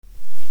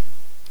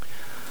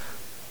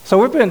So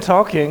we've been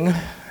talking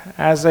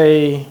as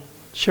a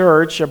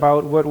church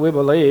about what we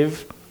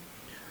believe,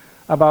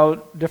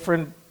 about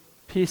different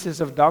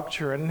pieces of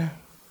doctrine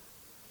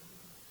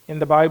in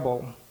the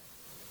Bible.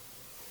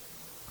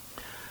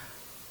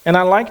 And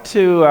I'd like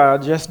to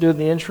just do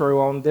the intro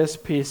on this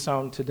piece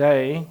on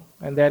today,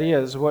 and that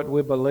is what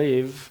we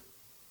believe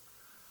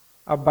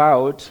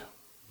about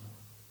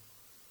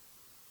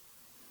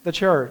the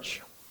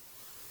church.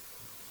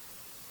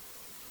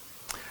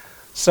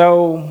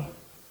 So,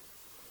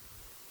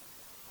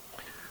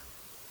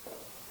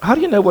 how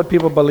do you know what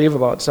people believe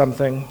about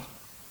something?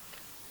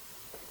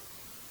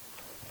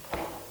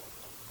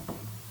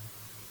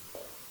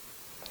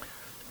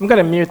 I'm going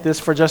to mute this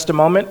for just a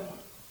moment.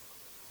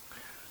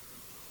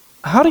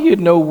 How do you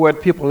know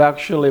what people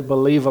actually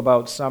believe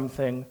about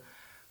something?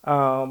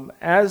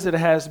 As it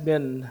has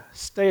been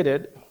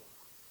stated,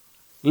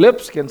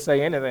 lips can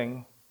say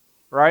anything,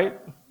 right?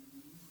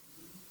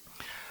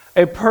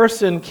 A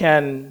person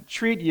can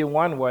treat you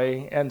one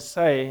way and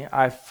say,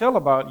 I feel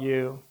about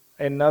you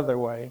another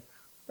way.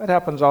 That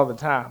happens all the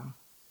time.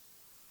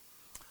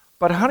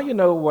 But how do you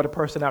know what a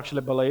person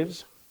actually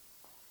believes?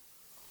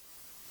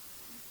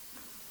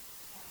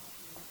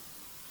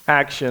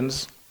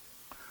 Actions.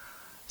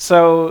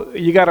 So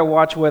you got to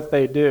watch what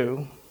they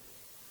do.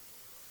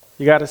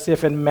 You got to see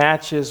if it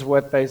matches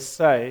what they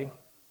say.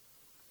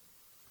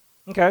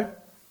 Okay.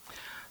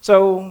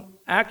 So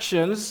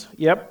actions,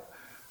 yep.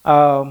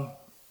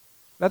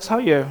 That's how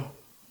you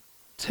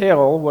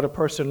tell what a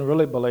person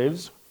really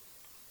believes.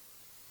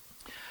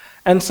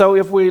 And so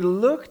if we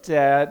looked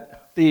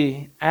at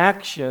the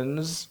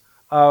actions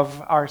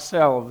of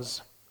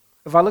ourselves,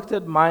 if I looked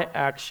at my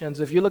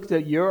actions, if you looked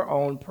at your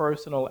own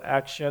personal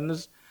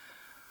actions,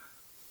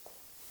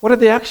 what are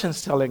the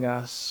actions telling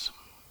us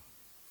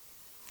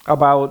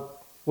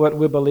about what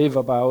we believe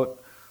about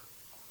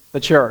the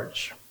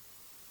church?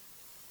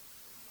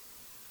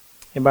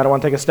 Anybody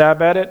want to take a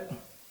stab at it?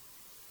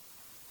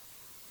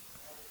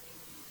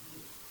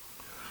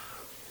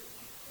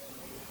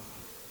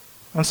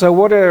 And so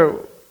what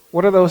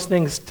are those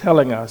things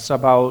telling us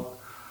about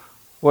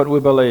what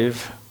we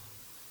believe?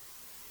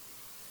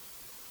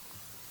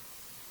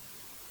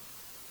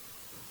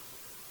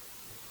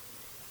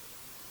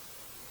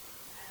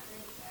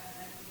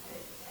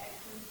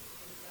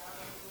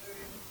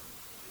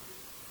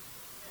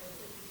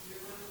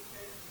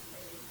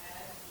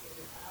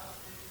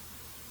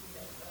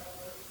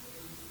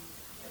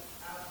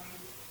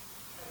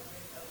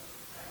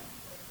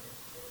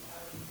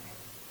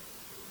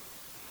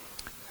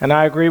 And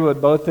I agree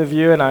with both of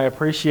you, and I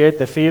appreciate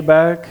the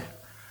feedback.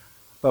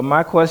 But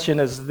my question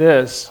is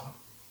this: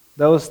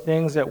 those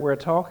things that we're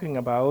talking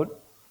about,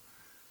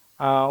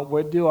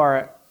 what do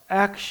our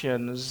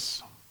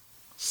actions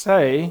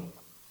say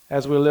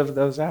as we live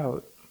those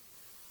out?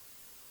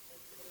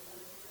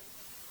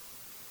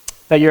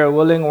 That you're a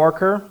willing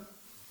worker?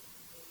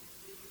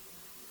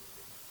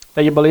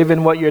 That you believe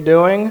in what you're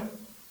doing?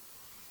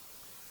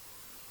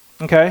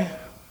 Okay.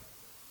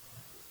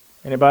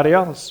 Anybody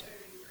else?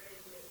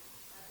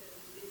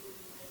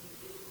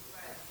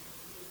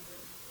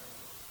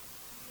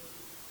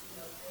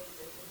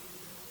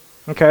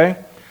 Okay.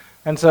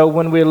 And so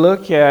when we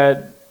look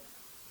at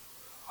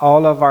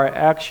all of our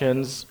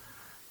actions,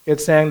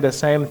 it's saying the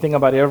same thing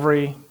about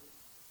every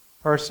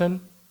person?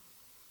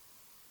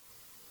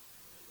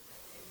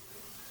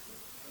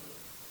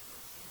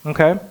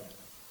 Okay.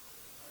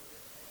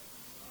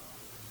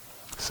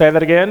 Say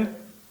that again.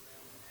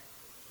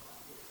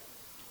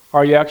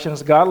 Are your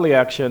actions godly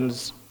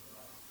actions?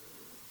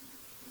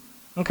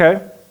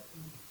 Okay.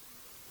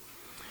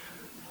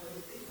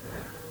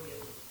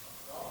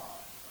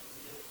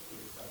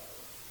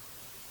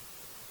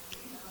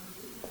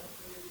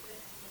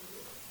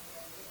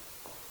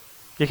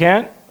 You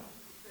can't?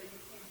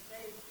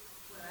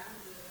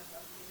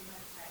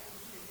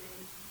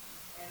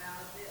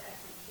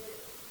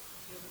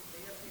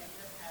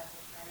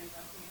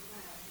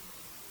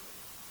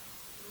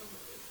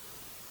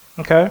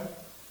 Okay.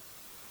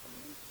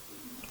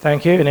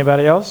 Thank you.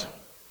 Anybody else?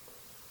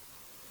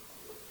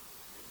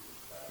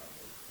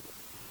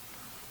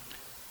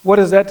 What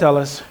does that tell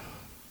us?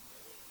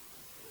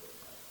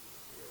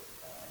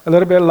 A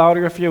little bit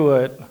louder if you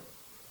would.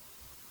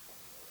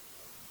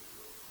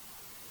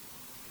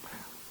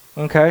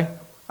 Okay.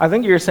 I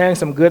think you're saying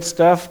some good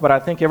stuff, but I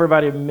think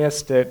everybody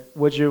missed it.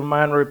 Would you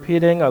mind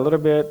repeating a little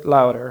bit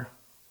louder?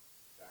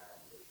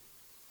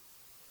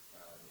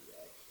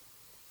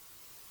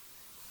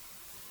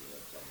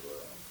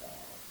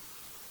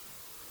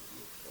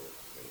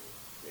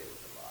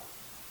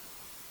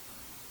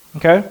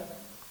 Okay.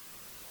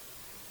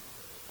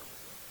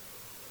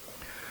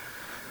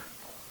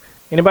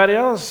 Anybody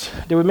else?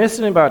 Did we miss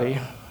anybody?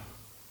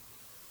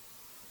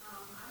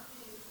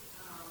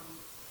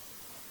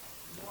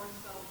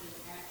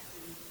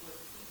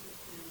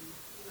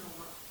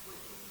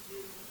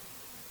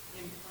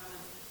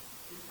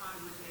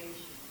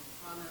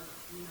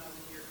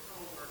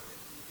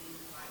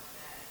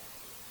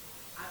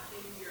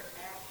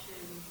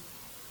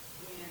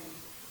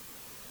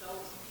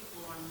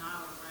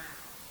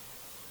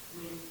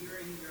 when you're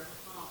in your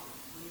home,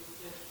 when it's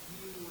just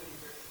you and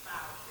your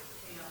spouse, your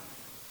family,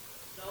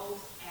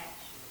 those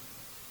actions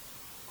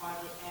are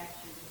the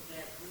actions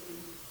that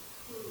really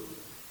prove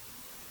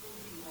who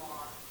you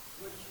are,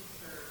 what you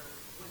serve,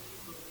 what you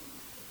believe.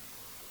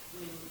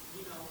 When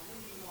you know who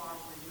you are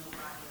when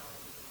nobody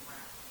else is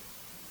around.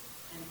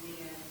 And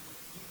then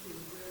you can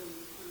really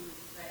truly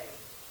say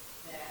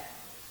that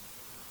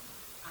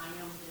I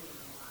am living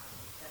a life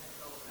that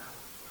goes out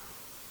with Christ.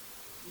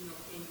 You know,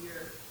 and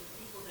the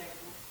people that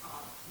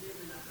live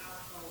in a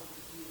household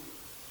with you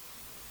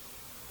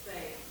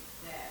say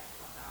that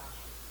about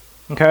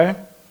you. Okay?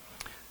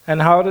 And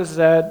how does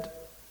that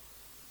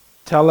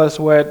tell us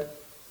what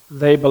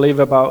they believe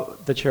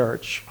about the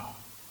church?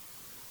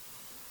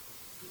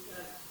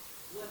 Because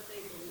what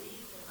they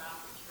believe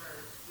about the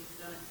church is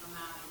going to come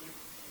out in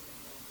everything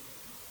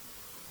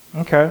that they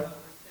do. Okay.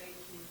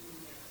 Conversations, in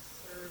their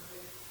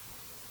service,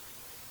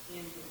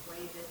 in the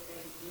way that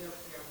they live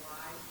their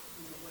life,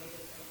 in the way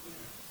that they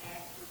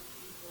interact with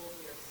people,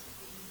 their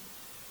speech,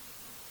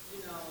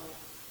 you know,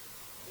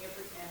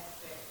 every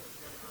aspect of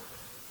your life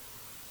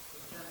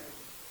is going to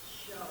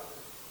show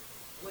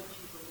what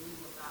you believe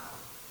about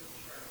the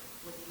church,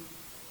 what you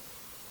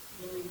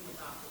believe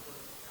about the Word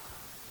of God.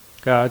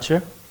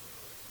 Gotcha.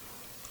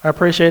 I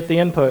appreciate the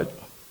input.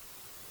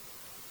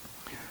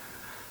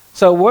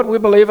 So, what we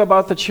believe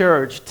about the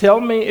church, tell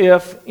me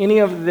if any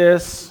of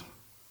this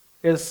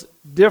is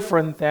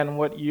different than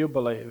what you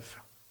believe.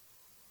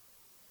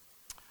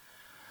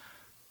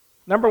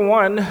 Number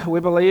one, we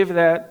believe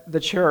that the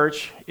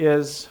church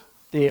is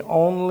the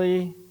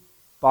only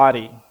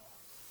body.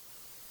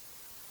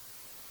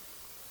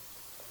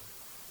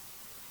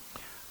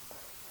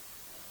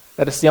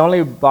 That it's the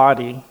only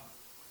body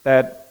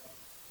that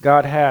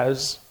God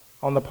has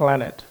on the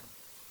planet.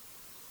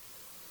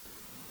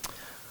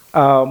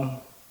 Do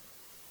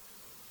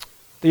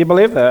you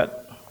believe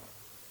that?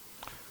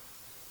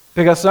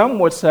 Because some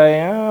would say,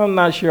 I'm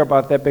not sure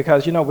about that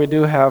because, we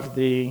do have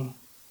the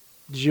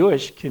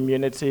Jewish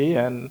community,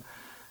 and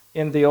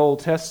in the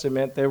Old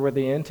Testament, they were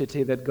the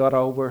entity that God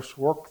always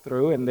worked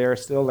through, and they're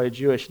still a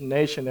Jewish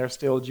nation, they're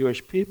still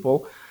Jewish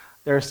people,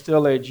 they're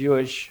still a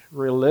Jewish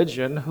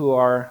religion who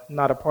are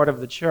not a part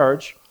of the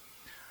church.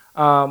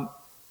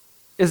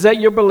 Is that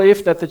your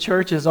belief that the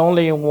church is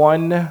only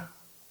one,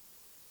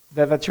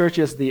 that the church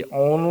is the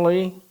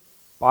only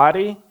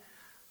body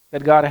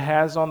that God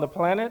has on the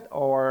planet,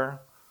 or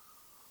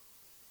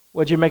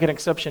would you make an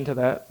exception to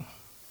that?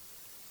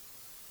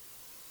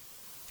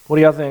 What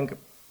do y'all think?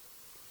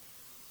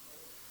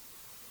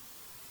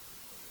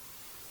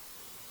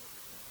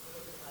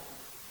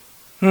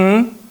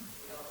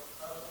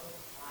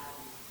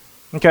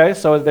 Okay,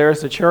 so there's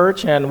the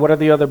church, and what are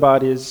the other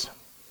bodies?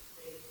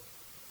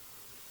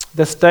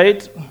 The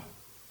state.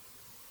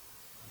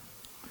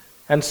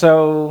 And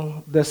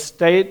so the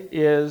state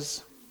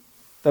is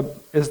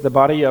the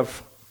body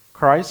of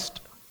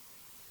Christ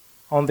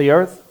on the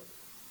earth.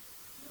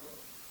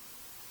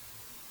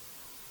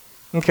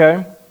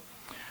 Okay.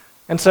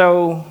 And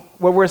so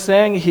what we're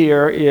saying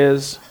here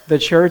is the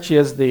church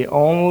is the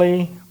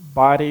only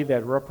body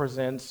that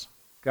represents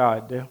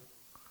God.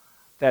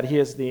 That He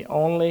is the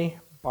only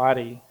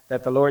body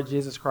that the Lord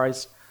Jesus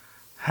Christ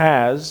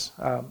has.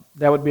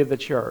 That would be the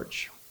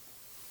church.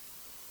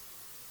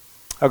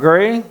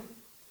 Agree?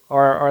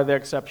 Or are there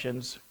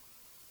exceptions?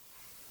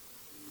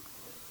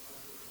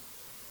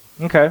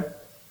 Okay.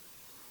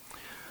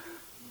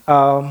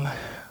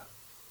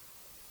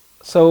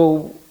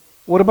 So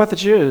what about the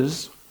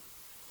Jews?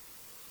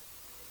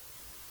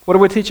 What do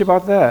we teach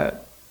about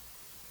that?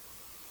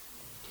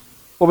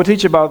 What we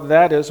teach about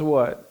that is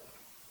what?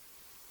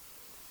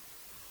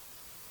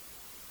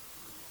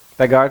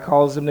 That God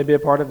calls them to be a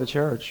part of the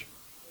church.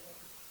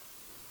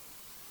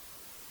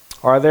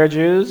 Are there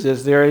Jews?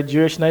 Is there a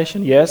Jewish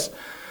nation? Yes.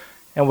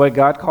 And what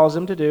God calls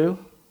them to do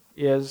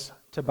is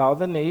to bow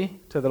the knee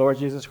to the Lord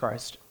Jesus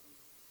Christ.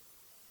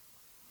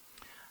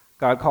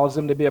 God calls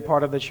them to be a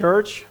part of the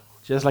church,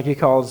 just like He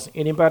calls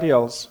anybody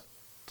else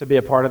to be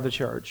a part of the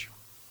church.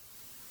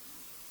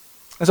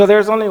 And so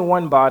there's only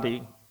one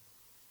body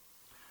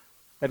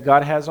that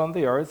God has on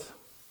the earth,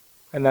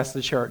 and that's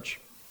the church.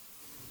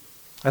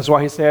 That's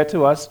why He said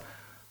to us,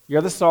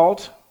 you're the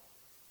salt,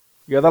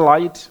 you're the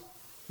light,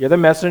 you're the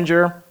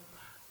messenger.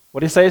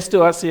 What He says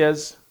to us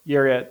is,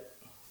 you're it.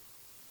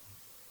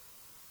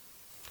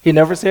 He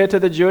never said to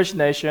the Jewish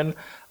nation,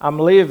 I'm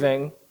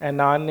leaving, and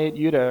now I need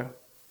you to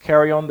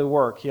carry on the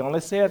work. He only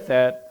said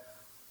that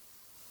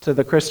to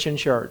the Christian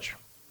church,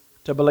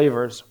 to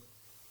believers.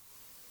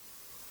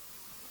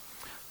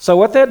 So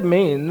what that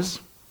means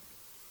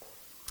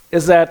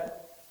is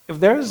that if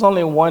there is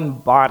only one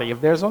body,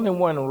 if there's only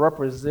one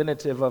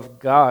representative of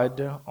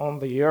God on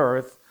the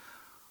earth,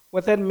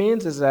 what that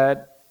means is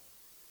that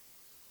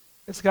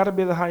it's got to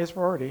be the highest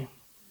priority.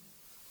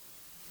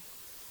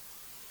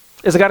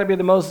 It's got to be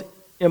the most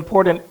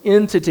important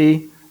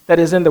entity that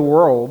is in the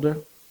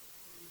world.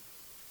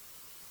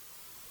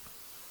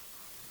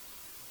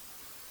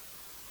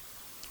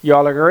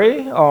 Y'all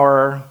agree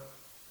or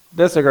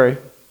disagree?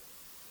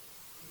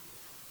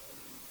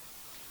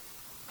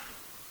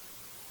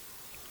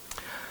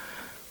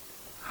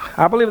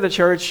 I believe the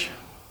church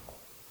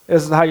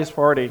is the highest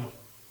priority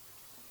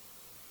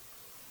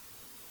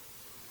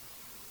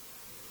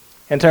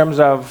in terms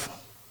of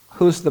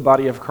who's the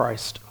body of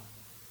Christ.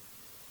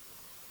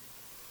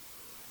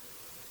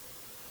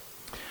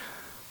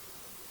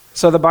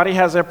 So the body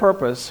has a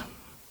purpose.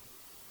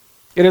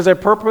 It is a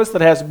purpose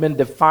that has been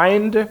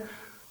defined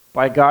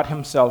by God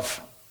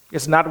Himself.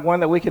 It's not one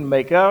that we can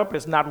make up.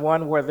 It's not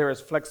one where there is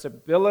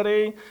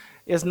flexibility.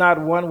 It's not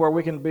one where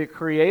we can be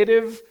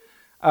creative.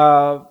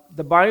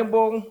 The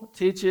Bible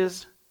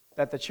teaches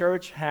that the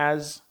church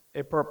has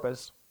a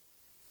purpose.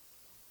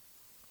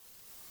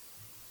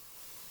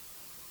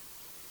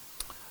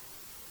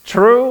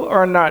 True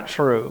or not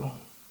true,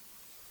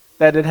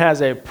 that it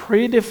has a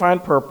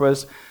predefined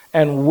purpose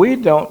and we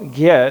don't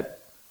get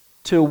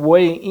to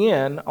weigh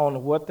in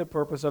on what the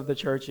purpose of the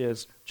church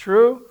is.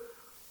 True?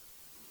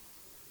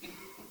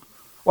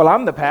 Well,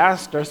 I'm the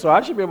pastor, so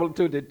I should be able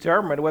to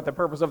determine what the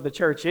purpose of the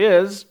church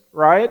is,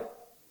 right?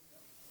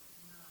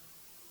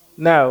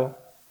 No.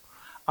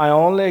 I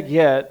only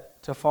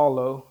get to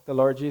follow the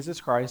Lord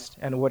Jesus Christ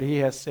and what He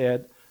has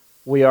said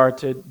we are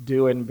to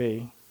do and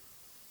be.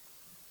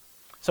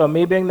 So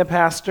me being the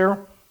pastor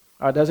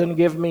doesn't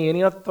give me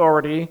any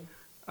authority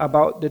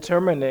about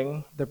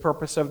determining the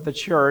purpose of the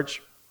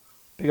church,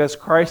 because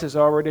Christ has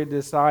already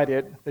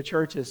decided the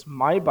church is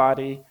my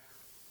body,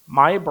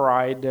 my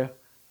bride,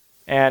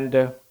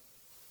 and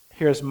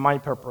here's my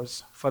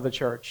purpose for the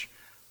church.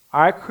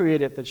 I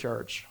created the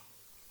church.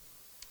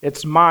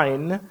 It's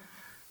mine,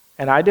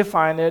 and I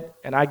define it,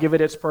 and I give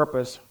it its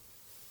purpose.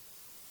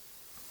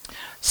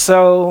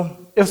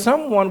 So if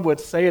someone would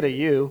say to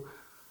you,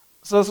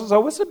 so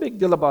what's the big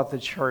deal about the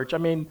church? I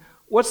mean,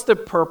 what's the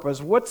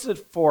purpose? What's it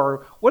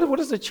for? What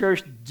does the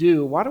church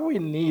do? Why do we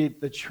need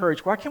the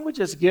church? Why can't we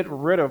just get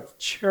rid of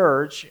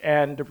church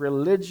and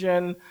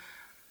religion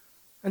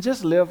and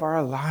just live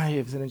our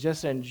lives and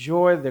just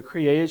enjoy the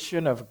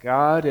creation of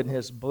God and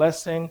His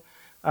blessing?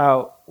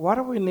 Why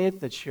do we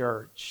need the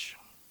church?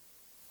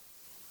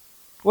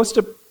 What's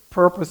the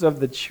purpose of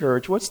the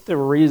church? What's the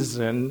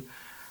reason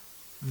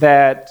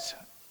that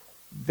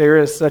there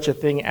is such a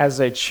thing as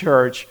a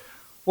church?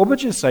 What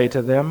would you say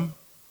to them?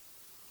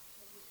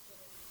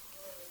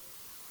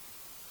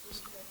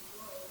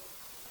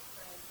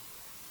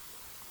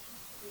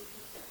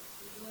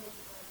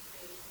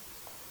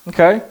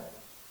 Okay,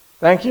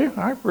 thank you.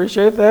 I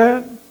appreciate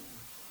that.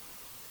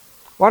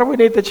 Why do we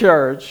need the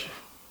church?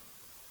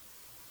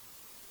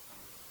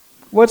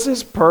 What's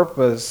its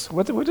purpose?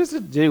 What does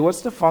it do?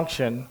 What's the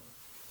function?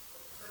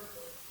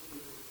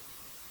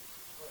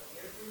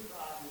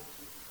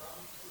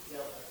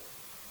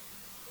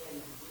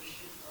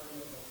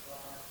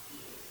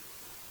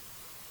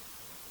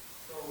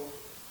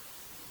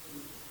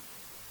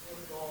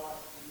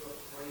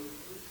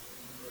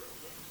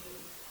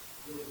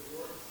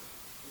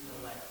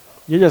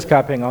 You're just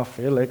copying off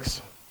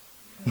Felix.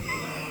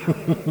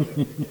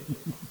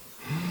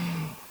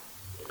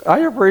 I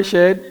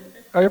appreciate it.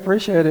 I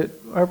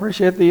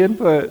appreciate the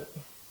input.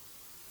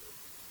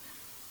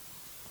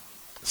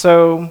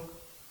 So,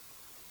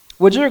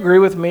 would you agree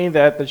with me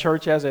that the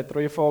church has a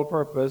threefold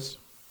purpose?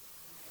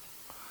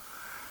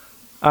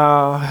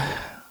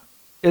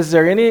 Is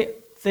there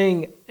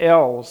anything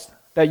else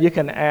that you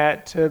can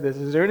add to this?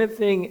 Is there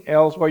anything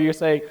else where you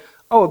say,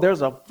 oh,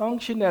 there's a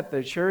function that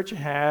the church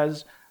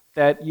has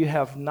that you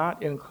have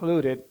not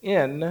included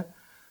in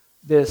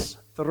this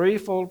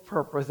threefold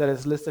purpose that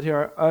is listed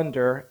here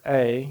under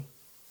A?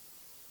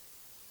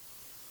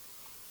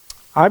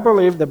 I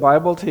believe the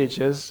Bible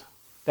teaches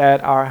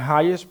that our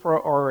highest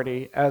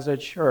priority as a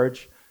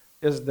church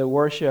is the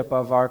worship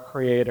of our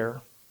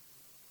Creator.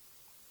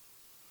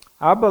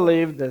 I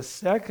believe the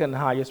second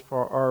highest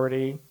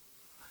priority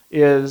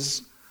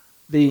is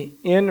the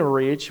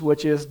inreach,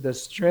 which is the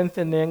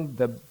strengthening,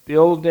 the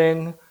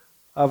building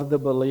of the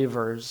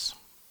believers,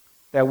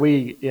 that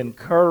we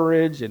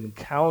encourage and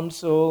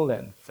counsel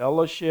and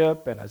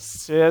fellowship and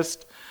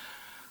assist,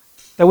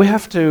 that we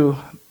have to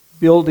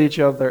build each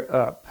other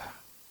up,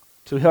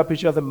 to help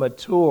each other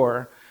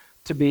mature,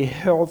 to be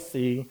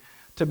healthy,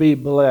 to be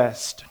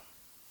blessed.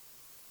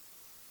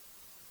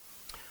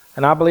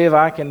 And I believe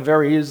I can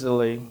very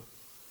easily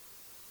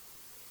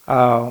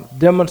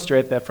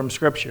demonstrate that from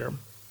Scripture.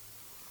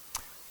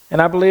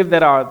 And I believe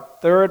that our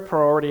third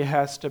priority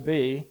has to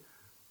be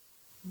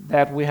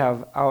that we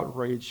have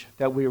outreach,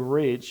 that we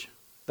reach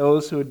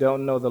those who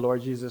don't know the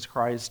Lord Jesus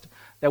Christ,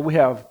 that we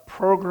have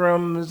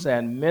programs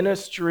and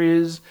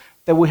ministries,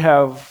 that we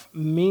have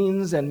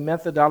means and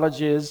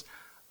methodologies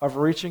of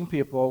reaching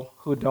people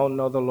who don't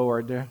know the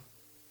Lord.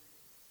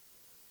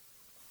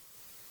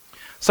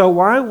 So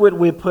why would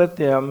we put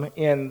them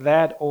in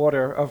that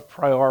order of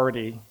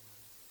priority?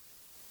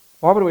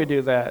 Why would we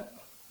do that?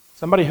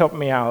 Somebody help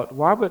me out.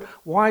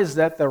 Why is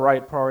that the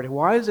right priority?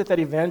 Why is it that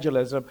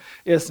evangelism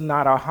is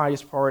not our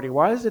highest priority?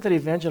 Why is it that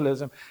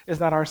evangelism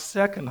is not our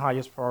second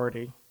highest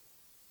priority?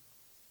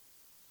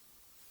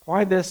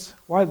 Why this?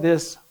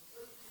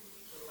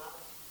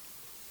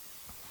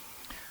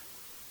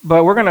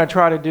 But we're going to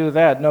try to do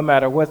that no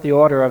matter what the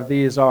order of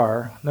these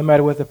are, no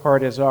matter what the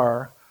parties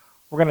are.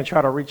 We're going to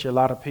try to reach a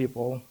lot of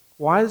people.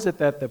 Why is it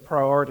that the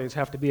priorities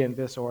have to be in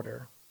this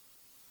order?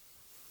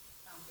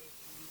 Foundation,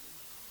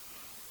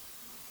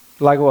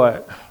 Like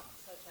what?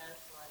 such as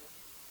like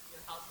your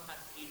household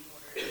has to be in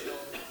order, so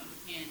you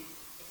can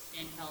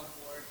extend help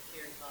or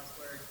share God's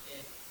word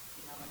if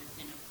you have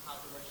understanding of how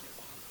to worship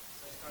Him.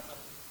 So it starts off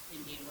with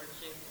Indian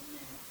worship and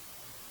then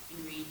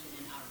in reach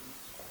and then outreach.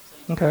 So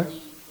you Okay.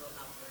 really go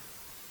outward.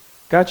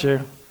 Got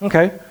you.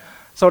 Okay.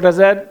 So does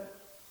that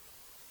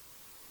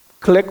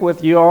click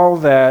with you all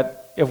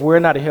that if we're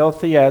not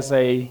healthy as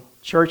a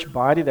church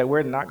body, that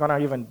we're not going to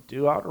even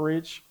do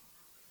outreach?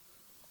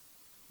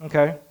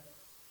 Okay.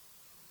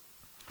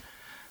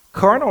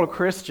 Carnal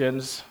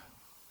Christians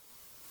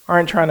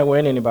aren't trying to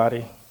win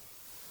anybody.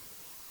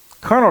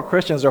 Carnal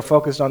Christians are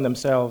focused on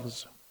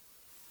themselves.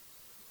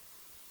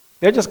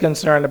 They're just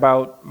concerned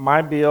about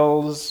my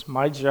bills,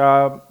 my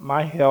job,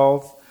 my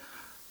health,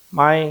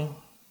 my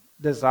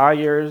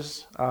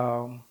desires,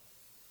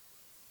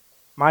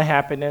 my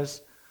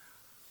happiness.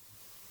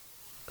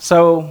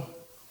 So,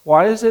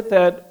 why is it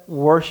that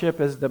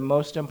worship is the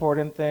most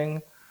important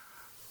thing?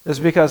 It's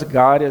because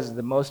God is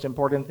the most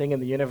important thing in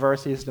the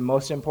universe. He's the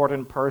most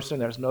important person.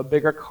 There's no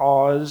bigger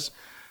cause.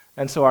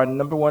 And so our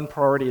number one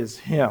priority is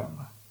Him.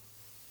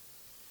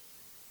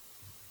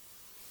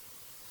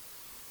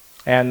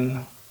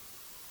 And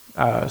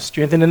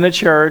strengthening the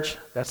church,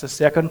 that's the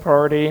second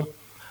priority.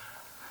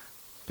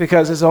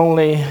 Because it's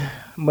only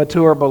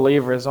mature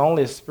believers,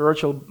 only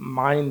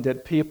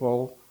spiritual-minded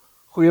people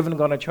who are even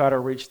going to try to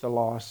reach the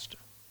lost.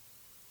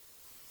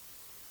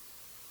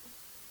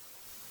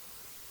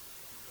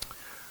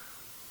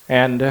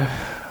 And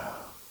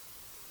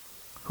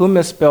who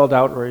misspelled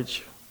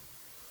outreach?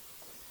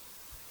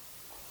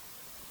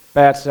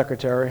 Bad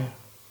secretary.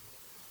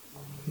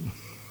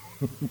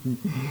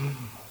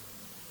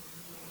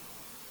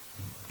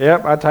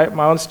 Yep, I type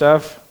my own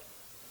stuff.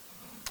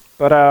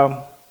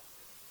 But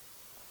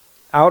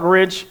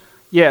outreach,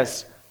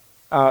 yes,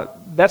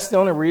 that's the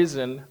only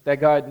reason that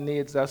God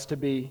needs us to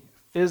be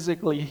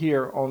physically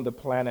here on the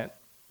planet.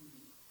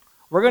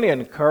 We're going to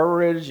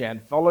encourage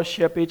and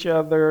fellowship each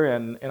other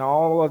and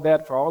all of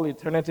that for all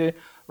eternity.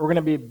 We're going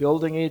to be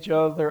building each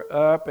other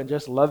up and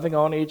just loving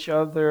on each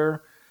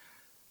other.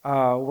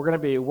 We're going to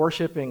be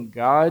worshiping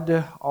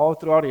God all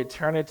throughout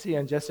eternity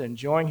and just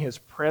enjoying His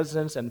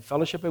presence and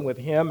fellowshipping with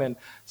Him and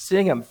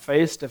seeing Him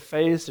face to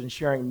face and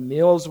sharing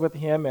meals with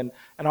Him and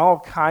all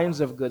kinds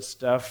of good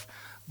stuff.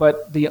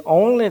 But the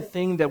only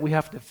thing that we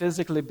have to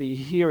physically be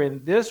here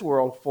in this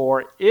world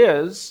for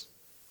is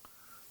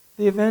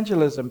the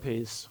evangelism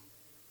piece.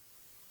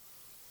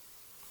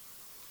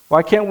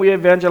 Why can't we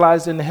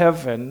evangelize in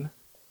heaven?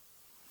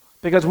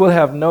 Because we'll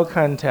have no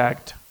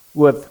contact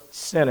with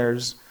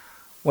sinners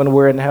when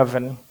we're in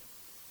heaven.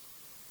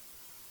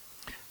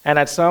 And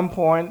at some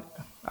point,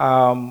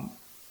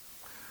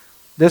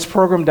 this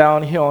program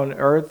down here on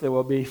earth, it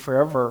will be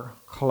forever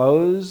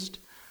closed.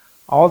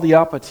 All the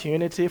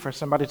opportunity for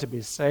somebody to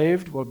be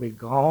saved will be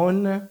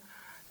gone,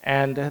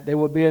 and they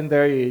will be in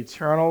their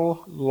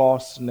eternal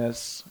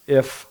lostness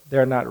if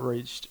they're not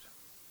reached.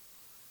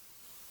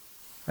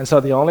 And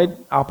so the only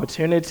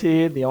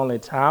opportunity, the only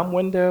time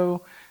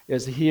window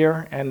is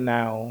here and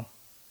now.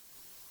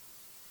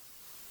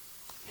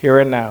 Here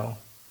and now.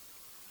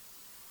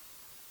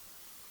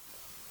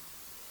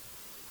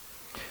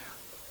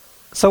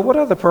 So what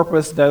other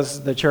purpose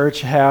does the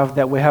church have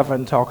that we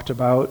haven't talked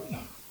about?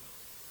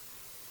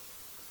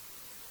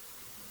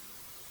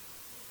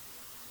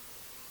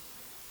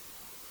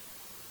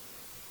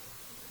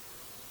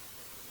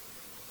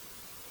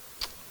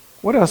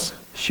 What else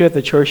should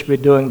the church be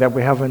doing that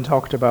we haven't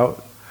talked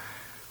about?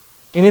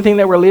 Anything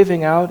that we're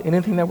leaving out?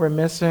 Anything that we're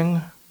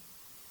missing?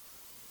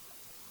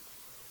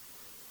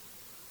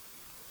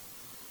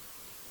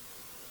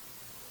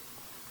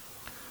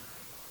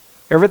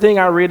 Everything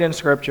I read in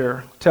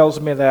Scripture tells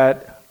me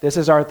that this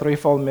is our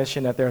threefold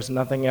mission, that there's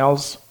nothing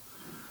else.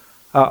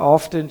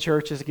 Often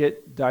churches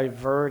get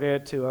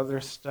diverted to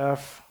other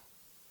stuff.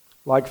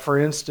 Like, for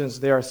instance,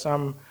 there are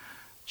some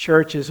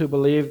churches who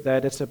believe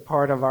that it's a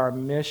part of our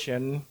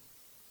mission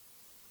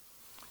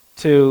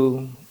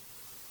to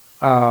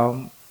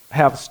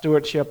have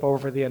stewardship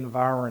over the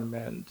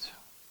environment.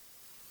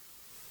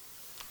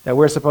 That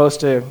we're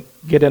supposed to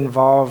get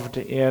involved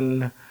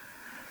in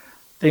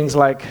things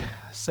like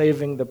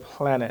saving the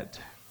planet.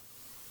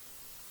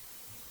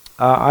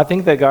 I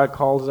think that God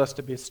calls us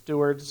to be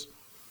stewards,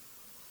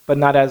 but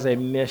not as a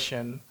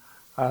mission.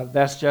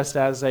 That's just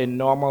as a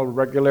normal,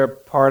 regular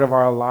part of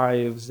our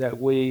lives, that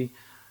we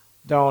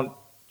don't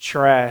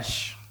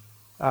trash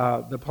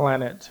the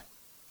planet.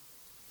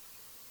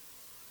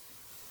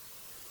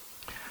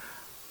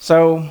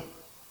 So,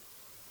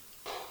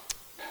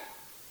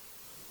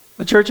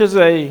 the church is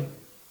a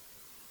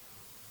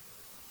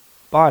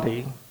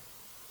body.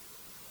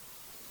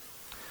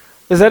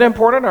 Is that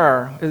important,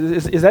 or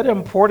is that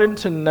important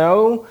to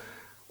know,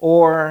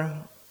 or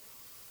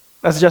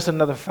that's just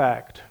another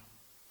fact?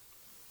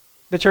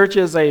 The church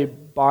is a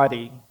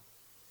body.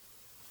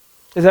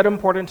 Is that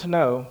important to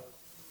know?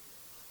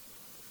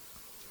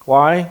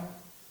 Why?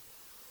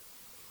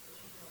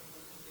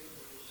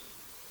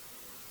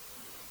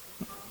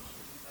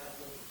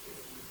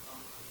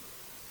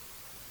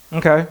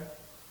 Okay.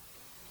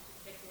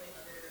 Take away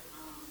other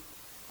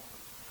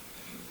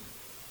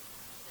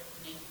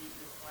definitions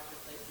as far as the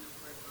placement of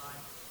the word God,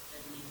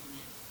 designating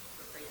it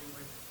for praise and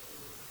worship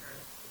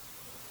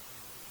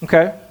to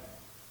occur. Okay.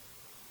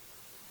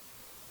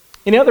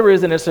 Any other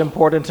reason it's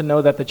important to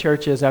know that the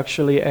church is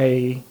actually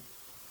a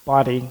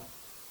body?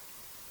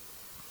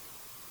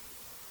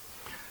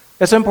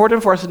 It's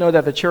important for us to know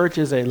that the church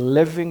is a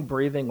living,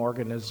 breathing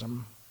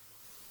organism.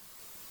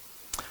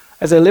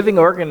 As a living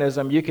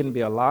organism, you can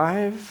be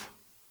alive,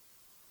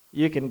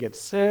 you can get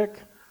sick,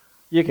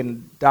 you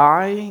can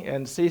die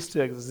and cease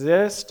to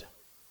exist.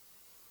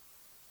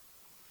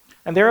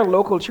 And there are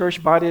local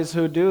church bodies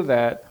who do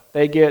that.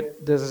 They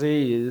get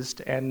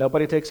diseased, and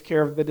nobody takes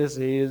care of the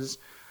disease,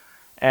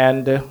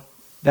 and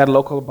that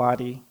local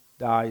body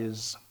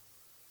dies.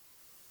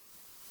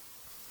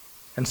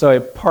 And so a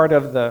part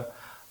of the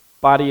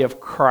body of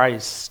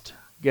Christ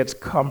gets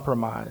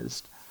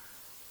compromised.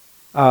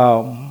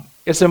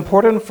 It's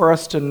important for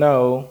us to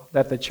know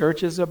that the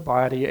church is a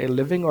body, a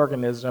living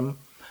organism,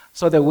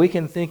 so that we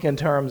can think in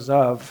terms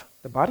of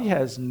the body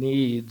has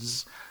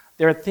needs.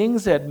 There are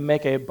things that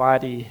make a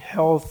body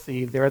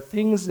healthy. There are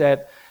things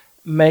that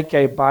make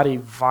a body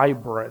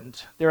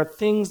vibrant. There are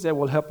things that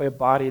will help a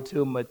body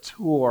to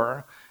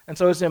mature. And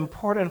so it's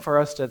important for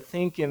us to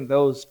think in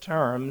those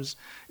terms.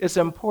 It's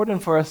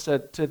important for us to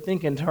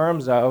think in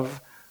terms of,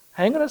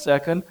 hang on a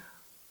second,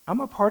 I'm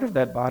a part of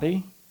that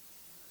body.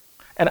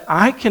 And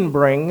I can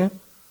bring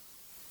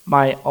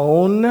my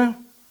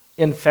own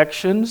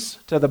infections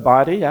to the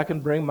body. I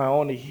can bring my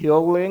own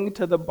healing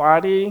to the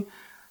body.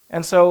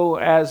 And so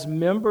as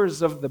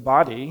members of the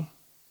body,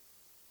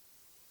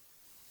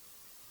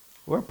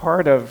 we're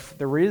part of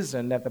the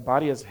reason that the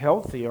body is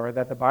healthy or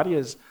that the body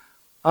is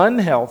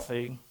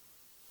unhealthy.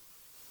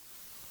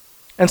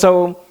 And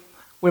so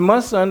we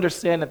must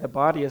understand that the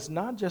body is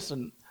not just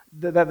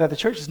that the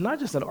church is not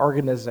just an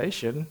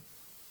organization.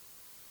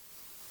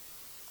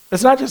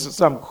 It's not just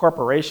some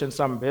corporation,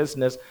 some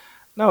business.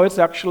 No, it's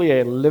actually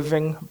a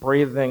living,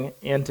 breathing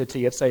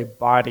entity. It's a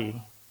body.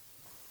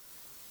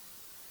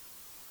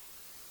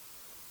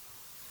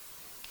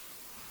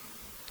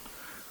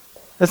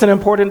 That's an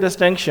important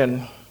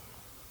distinction.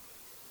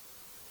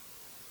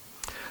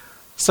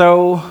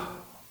 So,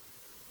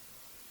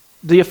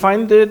 do you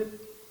find it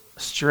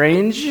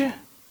strange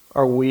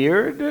or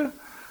weird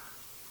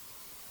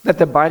that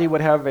the body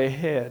would have a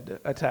head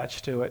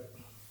attached to it?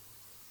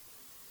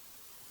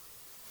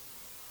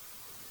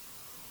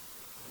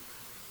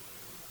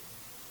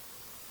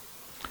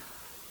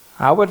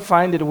 I would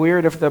find it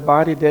weird if the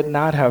body did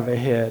not have a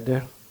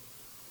head.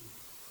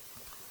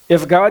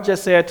 If God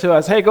just said to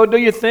us, hey, go do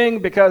your thing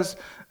because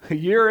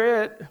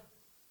you're it.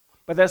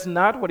 But that's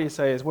not what he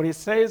says. What he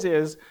says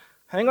is,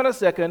 hang on a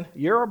second,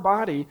 you're a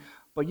body,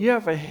 but you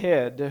have a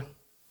head.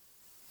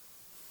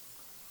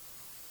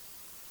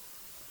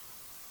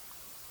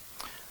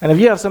 And if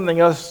you have something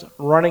else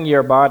running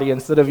your body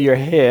instead of your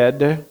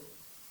head,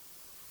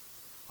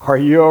 are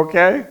you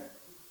okay?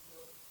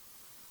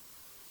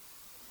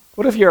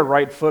 What if your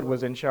right foot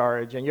was in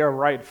charge and your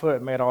right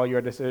foot made all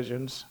your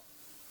decisions?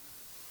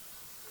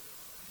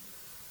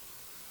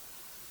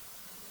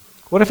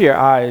 What if your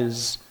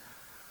eyes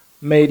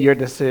made your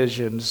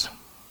decisions?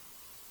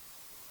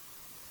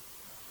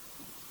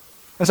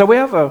 And so we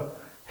have a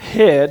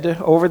head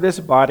over this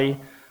body,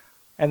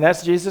 and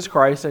that's Jesus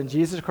Christ. And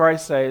Jesus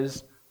Christ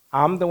says,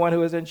 I'm the one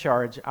who is in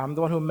charge. I'm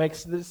the one who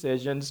makes the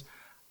decisions.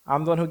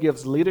 I'm the one who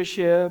gives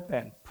leadership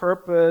and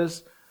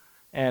purpose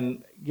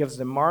and gives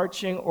the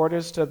marching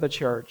orders to the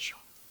church.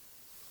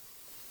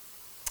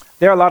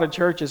 There are a lot of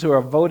churches who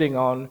are voting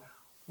on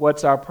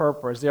what's our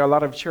purpose. There are a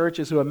lot of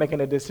churches who are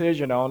making a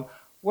decision on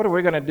what are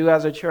we going to do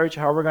as a church,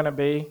 how we're going to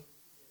be.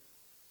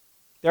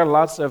 There are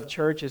lots of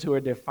churches who are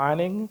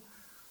defining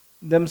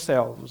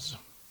themselves,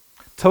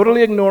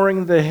 totally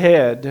ignoring the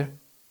head,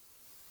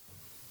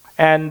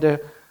 and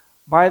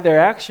by their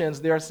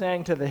actions, they're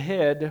saying to the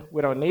head,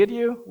 we don't need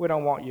you, we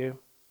don't want you.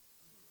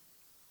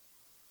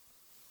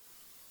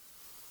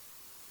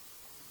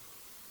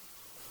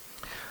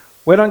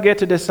 We don't get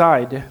to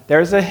decide.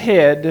 There's a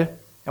head,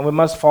 and we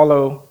must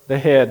follow the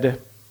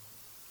head.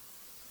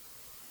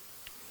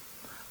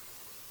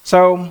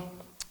 So,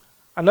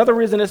 another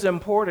reason it's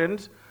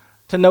important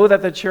to know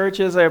that the church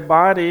is a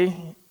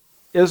body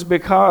is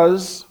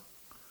because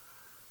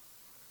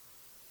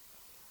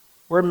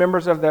we're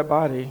members of that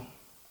body.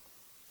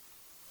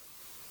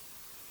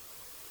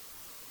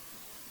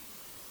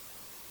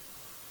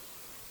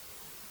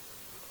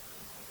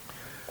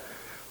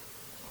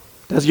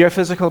 Does your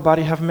physical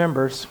body have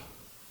members?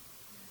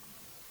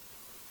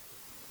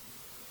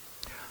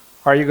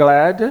 Are you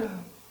glad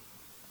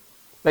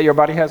that your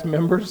body has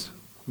members?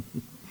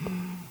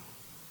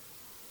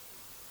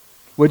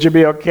 Would you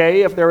be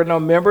okay if there were no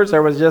members,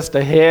 there was just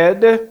a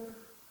head?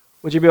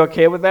 Would you be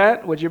okay with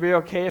that? Would you be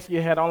okay if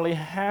you had only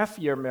half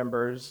your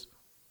members?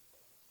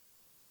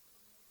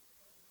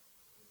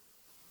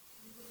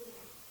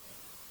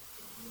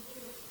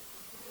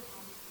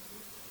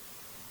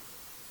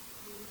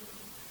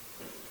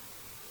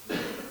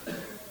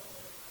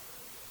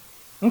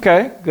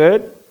 Okay,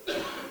 good.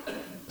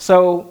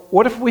 So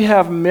what if we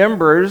have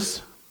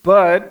members,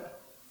 but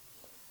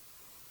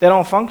they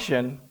don't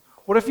function?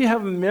 What if you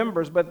have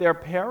members, but they're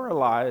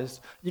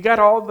paralyzed? You got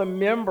all the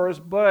members,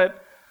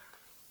 but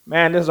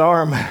man, this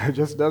arm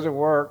just doesn't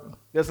work.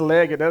 This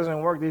leg, it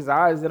doesn't work. These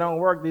eyes, they don't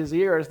work. These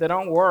ears, they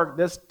don't work.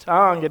 This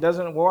tongue, it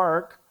doesn't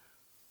work.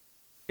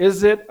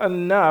 Is it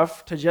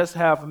enough to just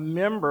have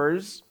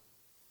members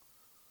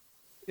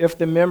if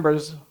the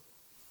members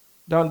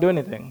don't do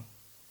anything?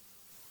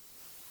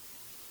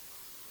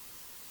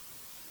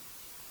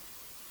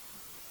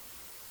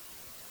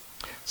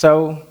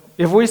 So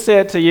if we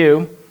said to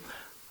you,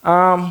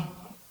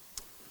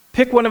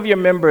 pick one of your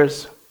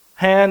members,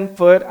 hand,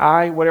 foot,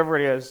 eye, whatever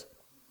it is.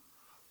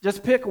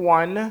 Just pick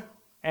one,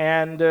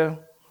 and we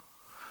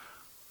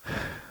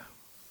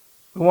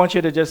want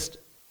you to just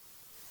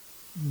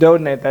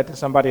donate that to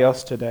somebody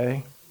else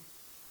today.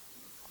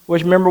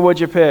 Which member would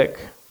you pick?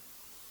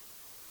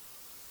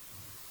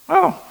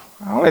 Oh,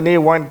 I only need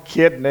one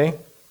kidney.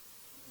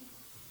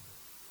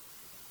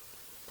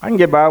 I can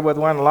get by with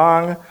one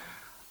lung.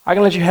 I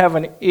can let you have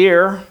an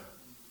ear.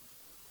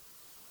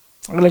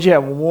 I can let you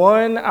have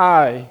one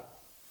eye.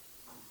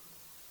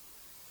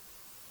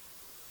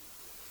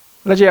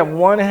 Let you have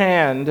one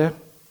hand,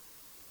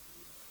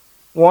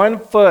 one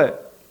foot.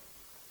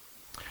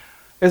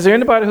 Is there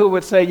anybody who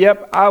would say,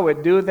 yep, I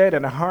would do that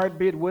in a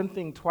heartbeat, wouldn't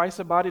think twice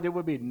about it? It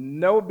would be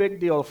no big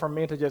deal for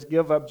me to just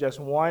give up just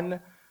one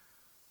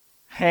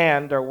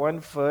hand or one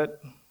foot.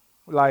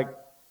 Like,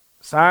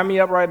 sign me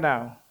up right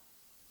now.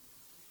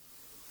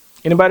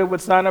 Anybody would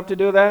sign up to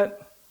do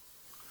that?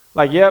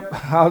 Like, yep,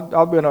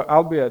 I'll be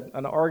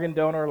an organ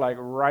donor like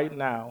right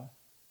now.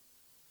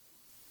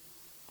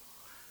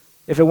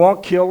 If it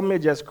won't kill me,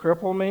 just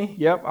cripple me,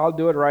 yep, I'll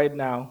do it right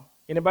now.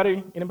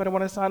 Anybody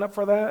want to sign up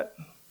for that?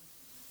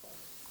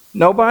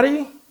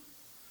 Nobody?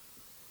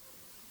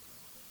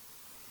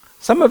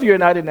 Some of you are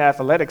not in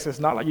athletics. It's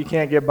not like you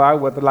can't get by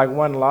with like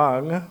one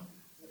lung.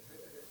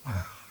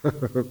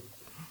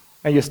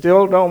 And you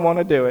still don't want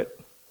to do it.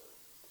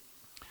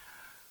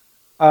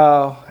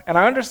 And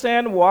I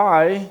understand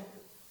why,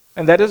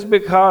 and that is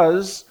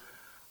because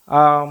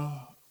the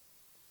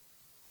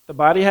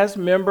body has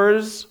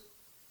members.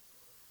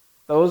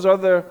 Those are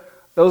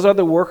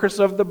the workers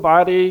of the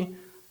body,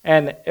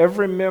 and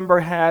every member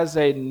has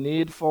a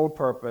needful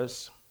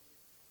purpose.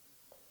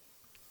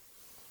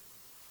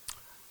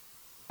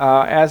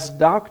 As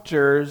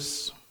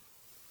doctors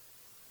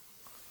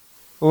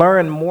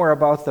learn more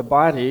about the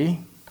body,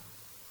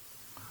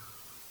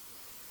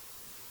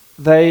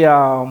 they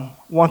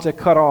want to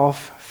cut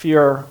off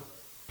fewer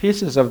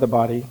pieces of the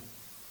body.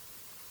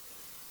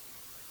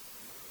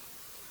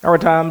 There were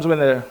times when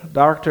the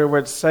doctor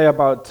would say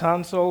about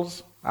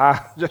tonsils,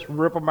 just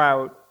rip them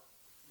out.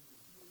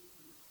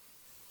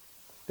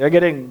 They're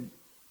getting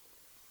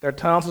their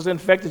tonsils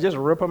infected, just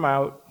rip them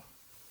out.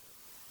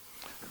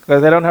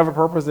 Because they don't have a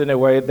purpose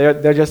anyway.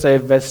 They're just a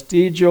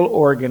vestigial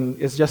organ.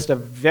 It's just a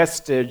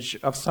vestige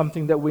of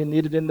something that we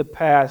needed in the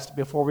past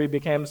before we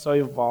became so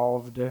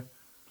evolved.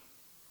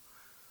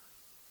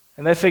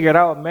 And they figured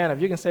out, man,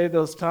 if you can save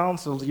those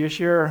tonsils, you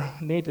sure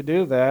need to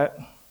do that.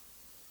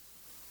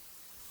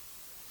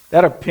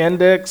 That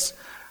appendix,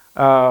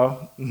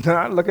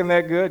 not looking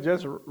that good,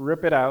 just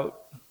rip it out.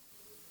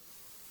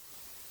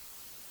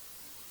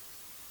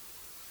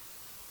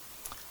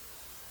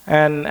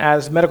 And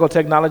as medical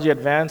technology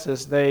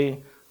advances,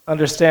 they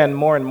understand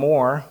more and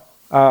more,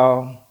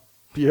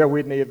 yeah,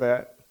 we need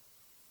that.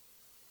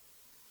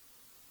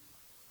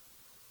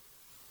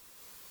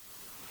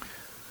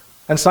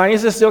 And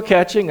science is still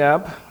catching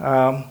up.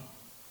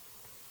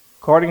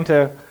 According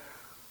to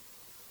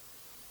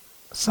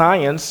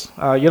science,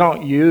 you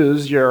don't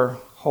use your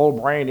whole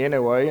brain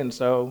anyway, and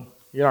so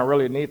you don't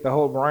really need the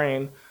whole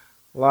brain.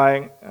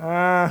 Like,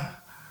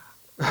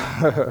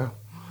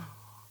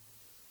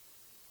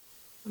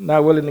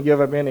 not willing to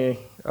give up any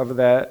of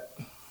that.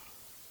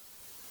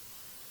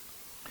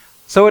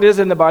 So it is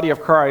in the body of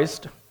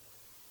Christ.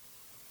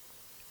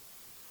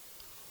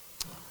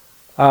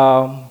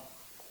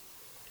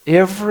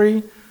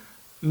 Every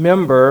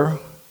member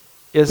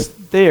is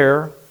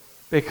there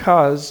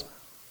because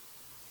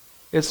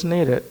it's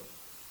needed.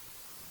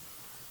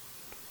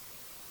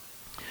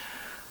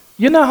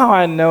 You know how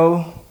I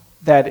know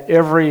that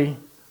every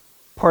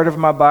part of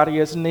my body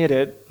is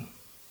needed?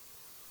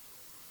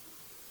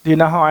 Do you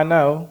know how I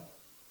know?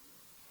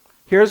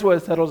 Here's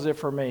what settles it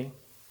for me.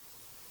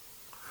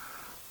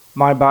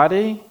 My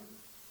body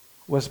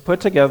was put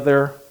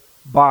together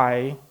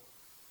by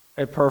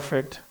a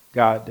perfect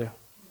God.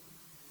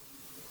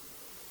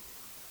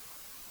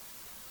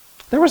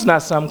 There was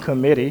not some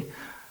committee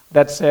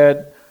that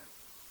said,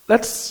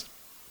 let's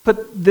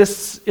put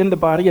this in the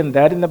body and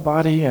that in the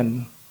body,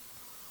 and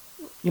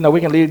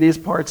we can leave these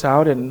parts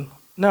out. And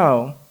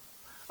no.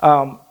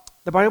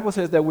 The Bible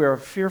says that we are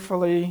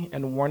fearfully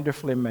and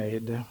wonderfully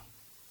made.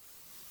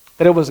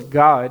 That it was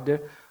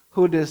God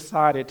who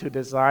decided to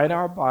design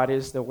our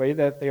bodies the way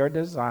that they are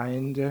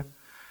designed,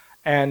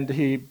 and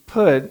He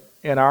put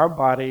in our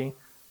body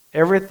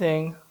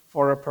everything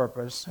for a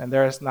purpose, and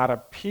there is not a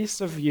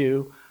piece of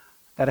you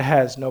that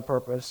has no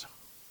purpose.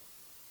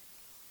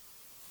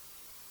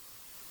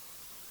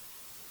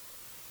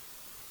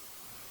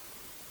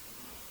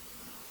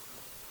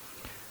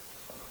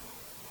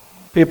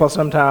 People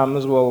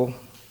sometimes will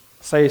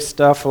say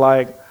stuff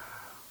like,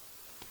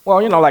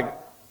 well, like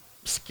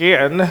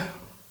skin.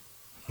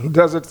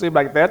 Does it seem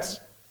like that's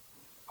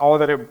all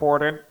that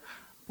important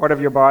part of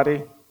your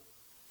body?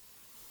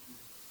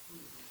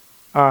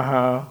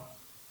 Uh-huh.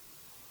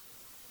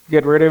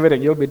 Get rid of it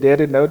and you'll be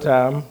dead in no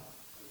time.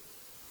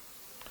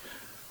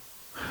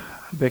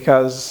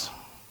 Because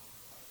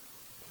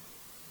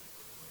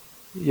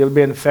you'll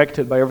be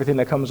infected by everything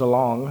that comes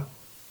along.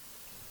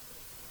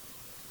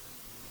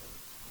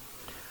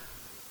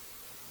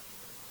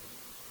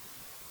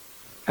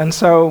 And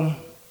so,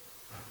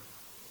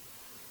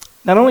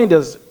 not only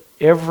does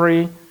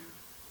every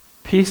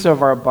piece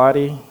of our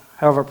body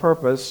have a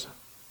purpose,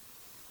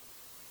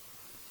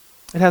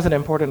 it has an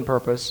important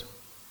purpose.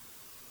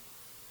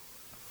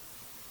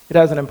 It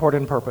has an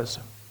important purpose.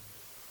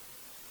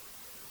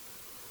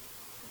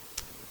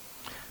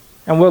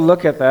 And we'll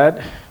look at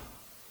that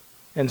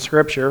in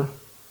Scripture.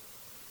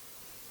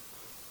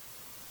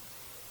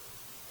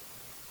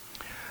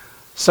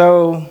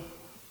 So,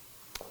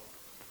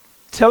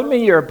 tell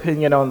me your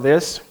opinion on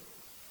this.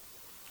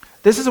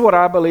 This is what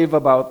I believe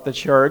about the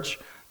church.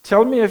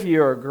 Tell me if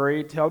you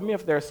agree. Tell me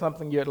if there's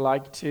something you'd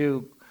like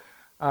to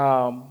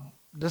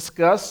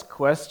discuss,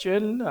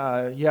 question,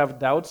 you have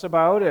doubts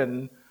about,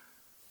 and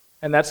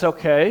that's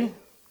okay.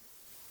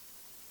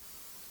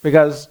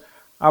 Because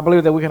I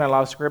believe that we can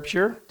allow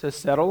Scripture to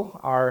settle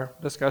our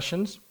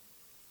discussions.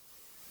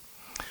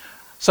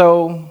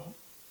 So,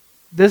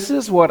 this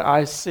is what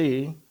I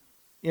see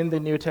in the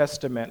New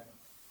Testament.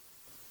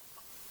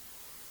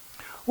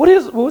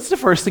 What's the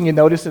first thing you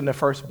notice in the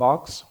first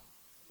box?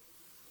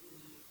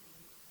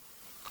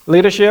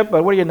 Leadership,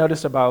 but what do you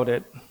notice about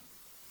it?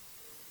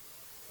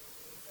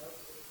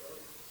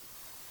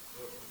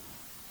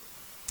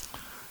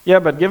 Yeah,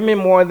 but give me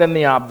more than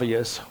the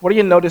obvious. What do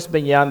you notice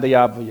beyond the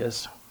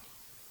obvious?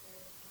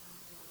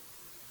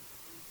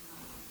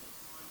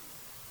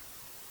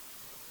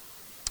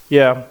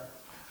 Yeah.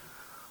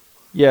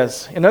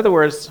 Yes. In other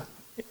words,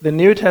 the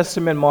New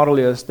Testament model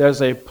is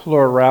there's a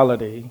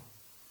plurality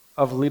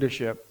of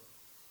leadership.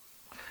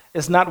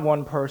 It's not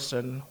one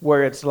person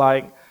where it's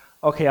like,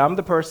 okay, I'm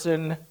the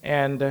person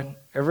and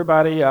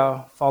everybody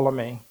follow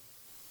me.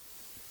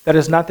 That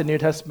is not the New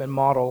Testament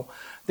model.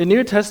 The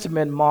New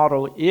Testament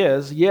model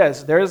is,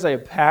 yes, there's a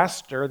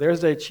pastor,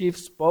 there's a chief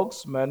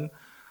spokesman,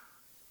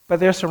 but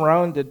they're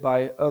surrounded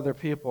by other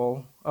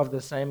people of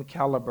the same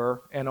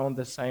caliber and on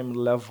the same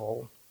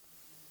level.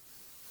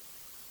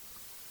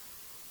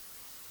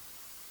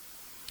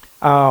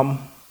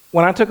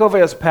 When I took over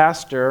as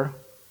pastor,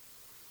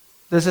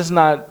 this is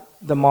not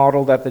the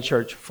model that the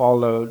church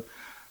followed.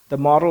 The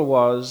model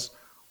was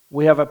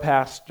we have a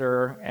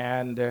pastor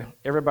and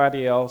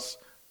everybody else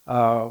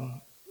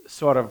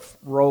sort of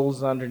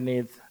rolls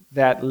underneath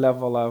that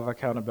level of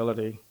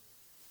accountability.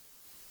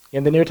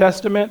 In the New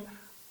Testament,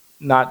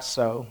 not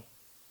so.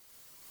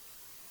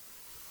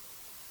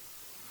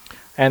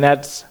 And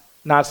that's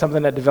not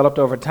something that developed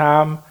over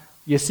time.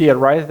 You see it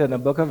right in the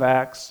book of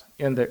Acts.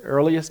 In the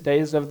earliest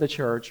days of the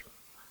church,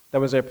 there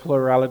was a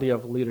plurality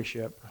of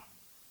leadership.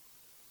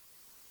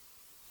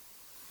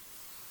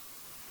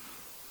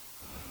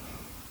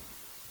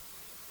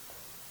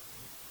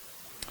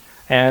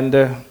 And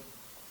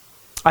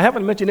I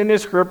haven't mentioned any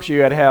scripture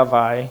yet, have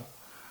I?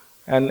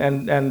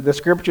 And the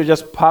scripture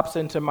just pops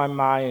into my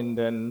mind,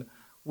 and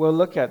we'll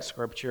look at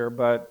scripture,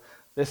 but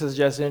this is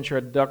just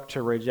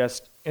introductory,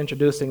 just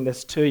introducing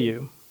this to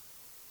you.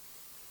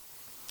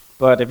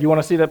 But if you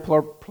want to see that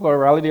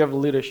plurality of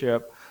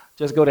leadership,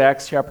 just go to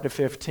Acts chapter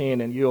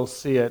 15 and you'll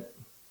see it.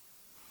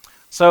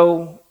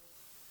 So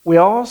we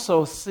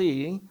also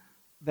see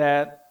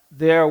that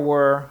there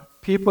were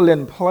people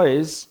in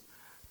place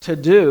to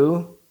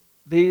do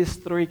these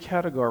three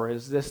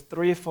categories, this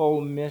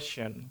threefold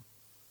mission.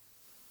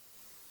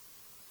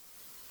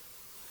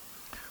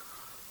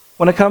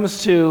 When it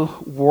comes to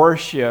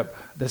worship,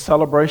 the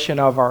celebration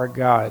of our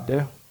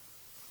God,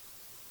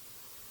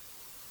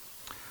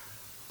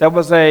 that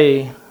was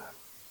a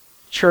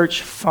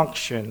church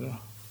function.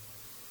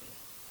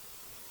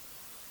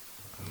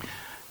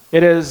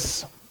 It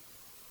is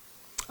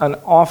an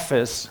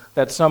office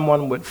that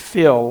someone would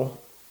fill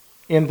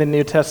in the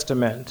New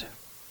Testament.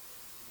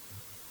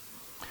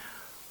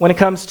 When it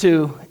comes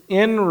to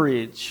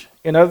in-reach,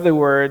 in other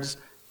words,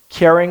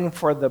 caring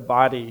for the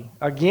body,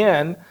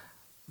 again,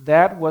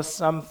 that was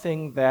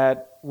something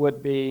that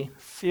would be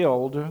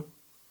filled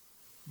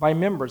by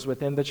members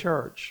within the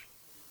church.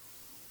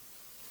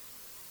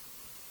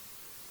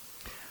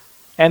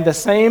 And the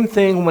same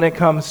thing when it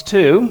comes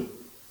to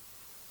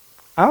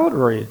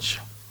outreach.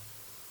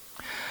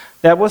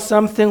 That was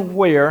something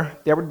where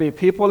there would be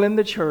people in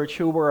the church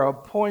who were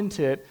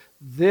appointed.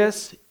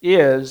 This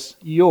is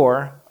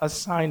your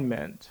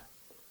assignment.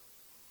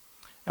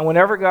 And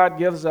whenever God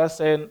gives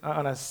us an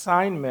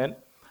assignment,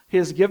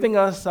 He's giving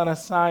us an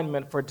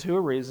assignment for two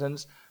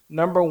reasons.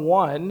 Number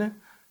one,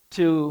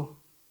 to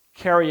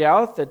carry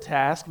out the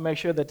task, make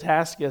sure the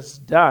task is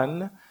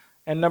done.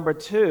 And number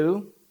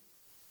two,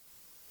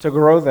 to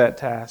grow that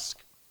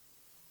task.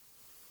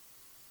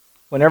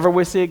 Whenever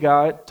we see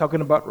God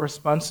talking about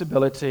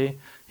responsibility,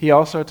 he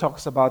also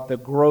talks about the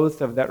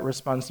growth of that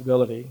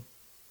responsibility.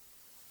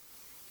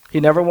 He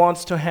never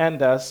wants to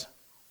hand us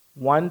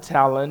one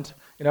talent,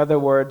 in other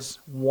words,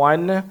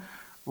 one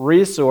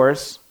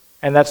resource,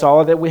 and that's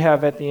all that we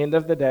have at the end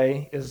of the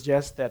day is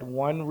just that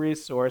one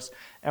resource,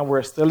 and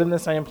we're still in the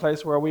same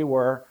place where we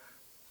were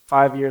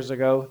 5 years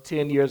ago,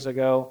 10 years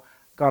ago.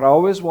 God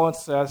always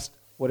wants us,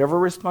 whatever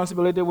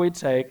responsibility we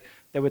take,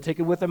 that we take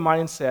it with a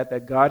mindset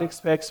that God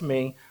expects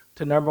me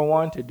to, number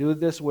one, to do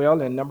this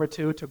well, and number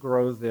two, to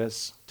grow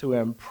this, to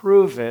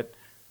improve it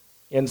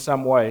in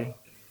some way.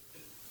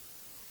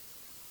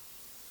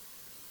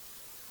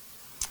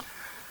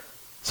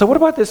 So what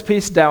about this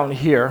piece down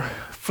here?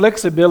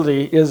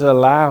 Flexibility is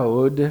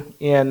allowed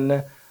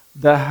in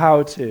the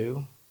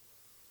how-to.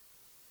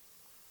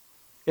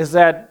 Is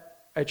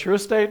that a true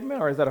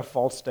statement or is that a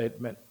false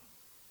statement?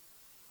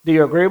 Do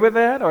you agree with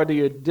that or do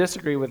you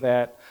disagree with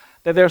that?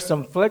 That there's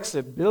some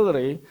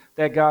flexibility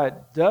that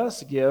God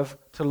does give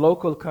to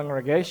local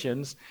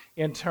congregations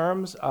in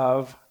terms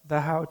of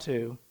the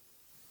how-to.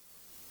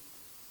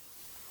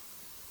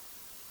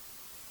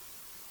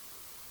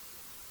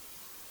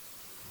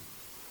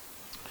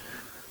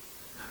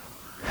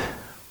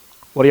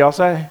 What do y'all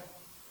say?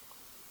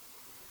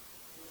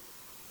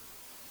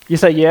 You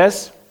say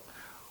yes?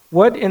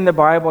 What in the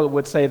Bible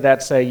would say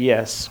that say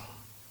yes?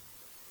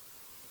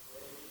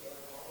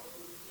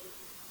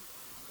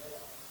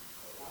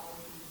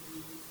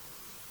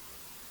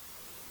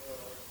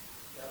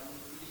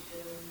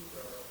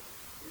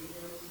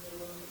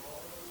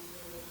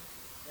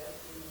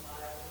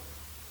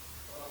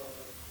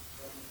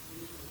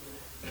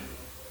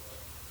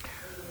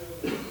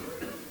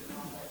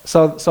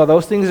 So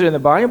those things are in the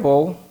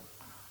Bible,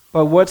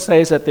 but what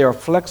says that they are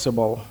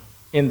flexible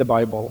in the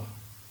Bible?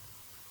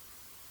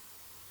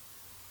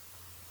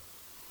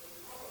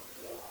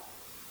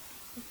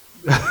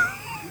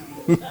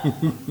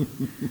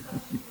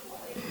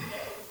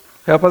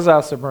 Help us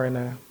out,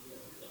 Sabrina.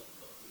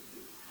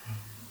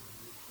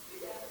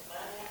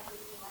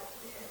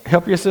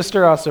 Help your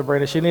sister out,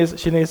 Sabrina. She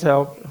needs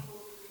help.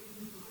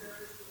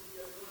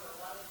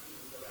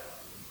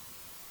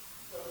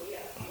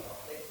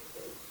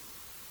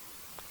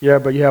 Yeah,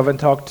 but you haven't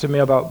talked to me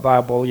about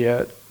Bible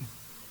yet.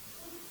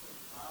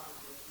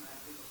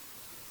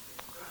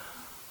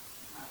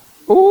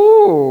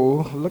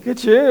 Ooh, look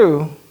at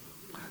you.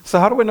 So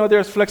how do we know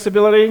there's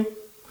flexibility?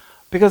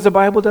 Because the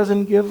Bible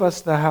doesn't give us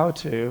the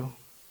how-to.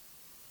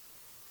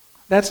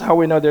 That's how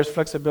we know there's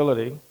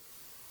flexibility.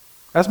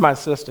 That's my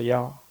sister,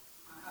 y'all.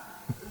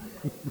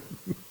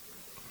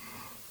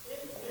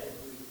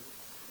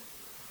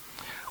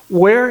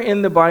 Where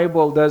in the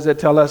Bible does it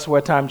tell us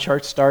what time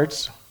church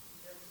starts?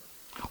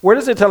 Where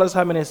does it tell us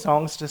how many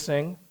songs to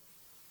sing?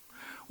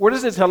 Where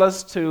does it tell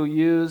us to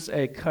use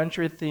a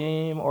country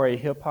theme or a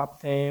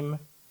hip-hop theme?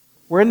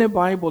 Where in the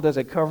Bible does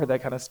it cover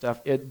that kind of stuff?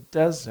 It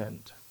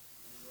doesn't.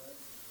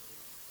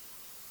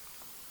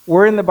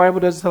 Where in the Bible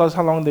does it tell us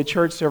how long the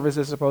church service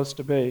is supposed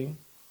to be?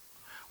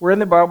 Where in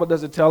the Bible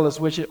does it tell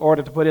us which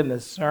order to put in the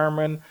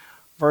sermon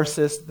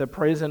versus the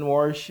praise and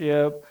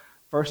worship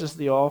versus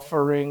the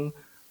offering?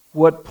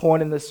 What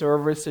point in the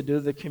service to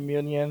do the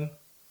communion?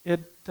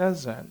 It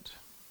doesn't.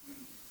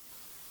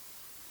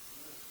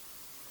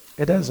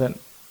 It doesn't.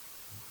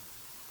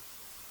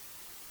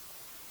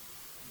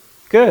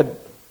 Good.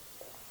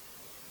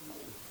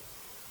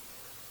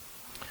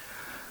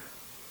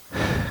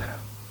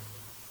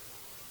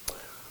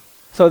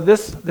 So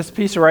this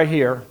piece right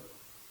here,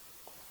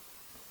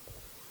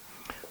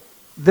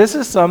 this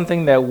is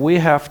something that we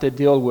have to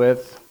deal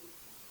with,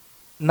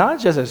 not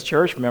just as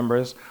church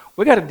members.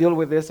 We got to deal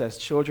with this as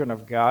children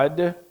of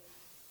God.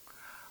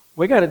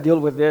 We got to deal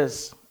with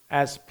this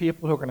as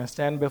people who are going to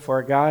stand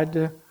before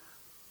God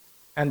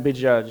and be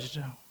judged.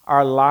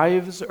 Our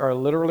lives are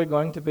literally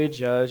going to be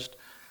judged.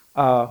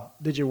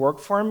 Did you work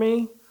for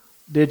me?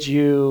 Did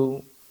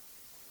you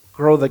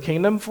grow the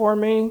kingdom for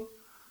me?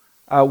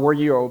 Were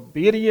you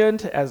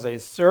obedient as a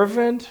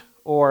servant?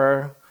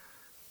 Or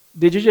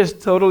did you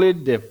just totally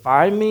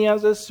defy me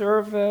as a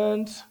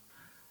servant?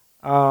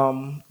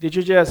 Did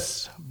you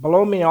just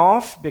blow me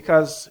off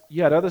because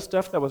you had other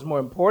stuff that was more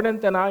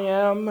important than I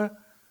am?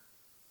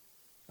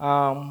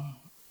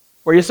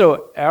 Were you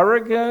so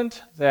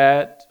arrogant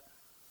that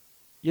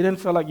you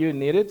didn't feel like you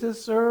needed to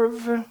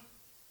serve?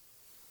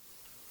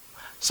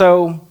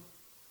 So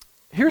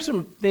here's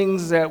some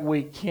things that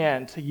we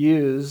can't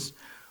use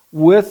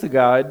with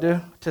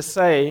God to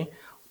say,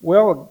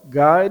 well,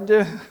 God,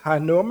 I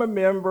know I'm a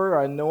member,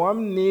 I know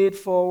I'm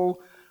needful,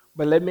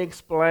 but let me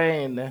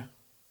explain.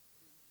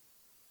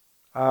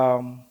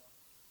 Let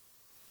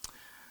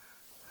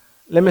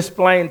me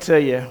explain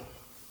to you.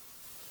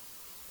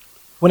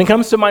 When it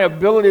comes to my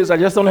abilities, I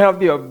just don't have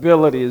the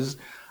abilities.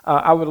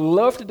 I would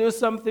love to do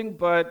something,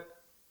 but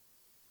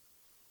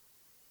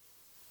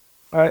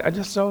I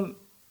just don't.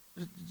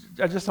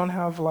 I just don't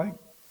have like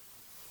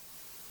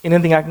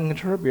anything I can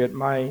contribute.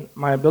 My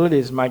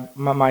abilities, my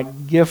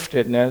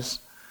giftedness.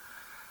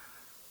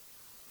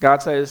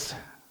 God says,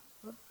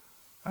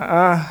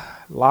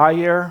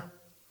 liar,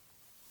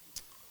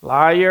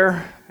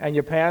 liar, and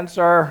your pants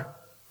are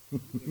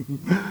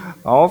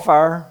on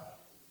fire.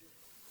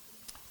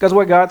 Because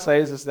what God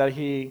says is that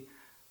He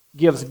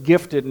gives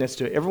giftedness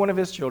to every one of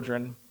His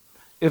children.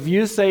 If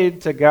you say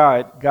to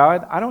God,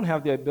 God, I don't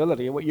have the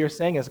ability, what you're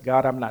saying is,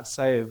 God, I'm not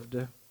saved.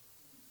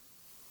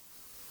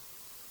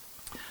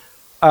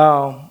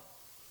 My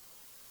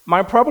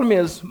problem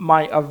is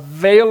my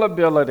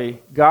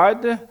availability.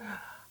 God,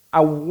 I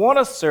want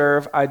to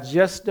serve, I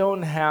just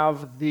don't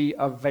have the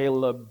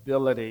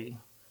availability.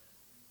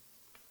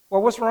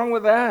 Well, what's wrong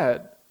with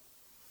that?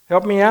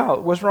 Help me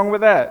out. What's wrong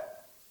with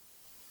that?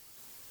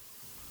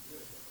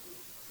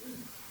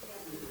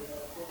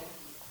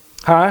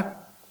 Huh?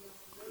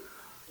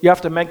 You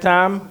have to make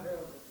time?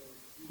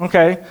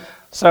 Okay.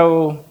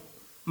 So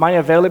my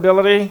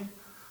availability,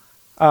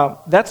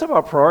 that's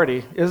about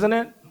priority, isn't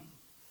it?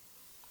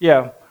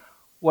 Yeah.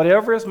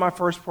 Whatever is my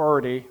first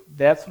priority,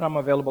 that's what I'm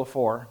available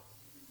for.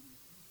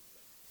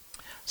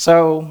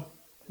 So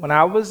when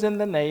I was in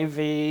the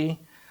Navy,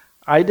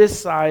 I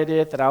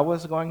decided that I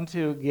was going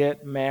to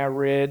get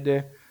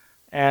married,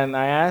 and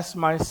I asked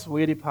my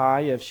sweetie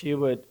pie if she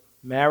would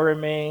marry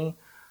me,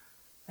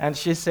 and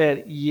she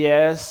said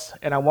yes,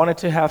 and I wanted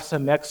to have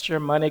some extra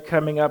money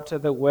coming up to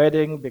the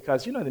wedding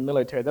because, you know, the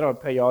military, they don't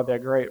pay you all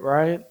that great,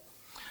 right?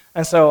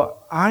 And so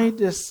I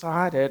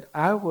decided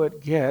I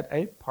would get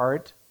a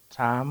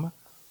part-time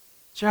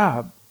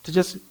job to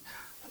just,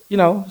 you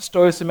know,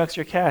 store some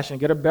extra cash and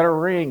get a better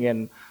ring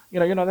and, you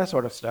know, that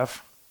sort of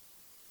stuff.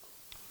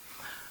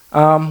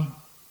 And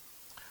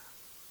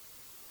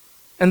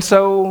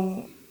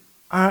so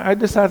I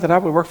decided that I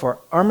would work for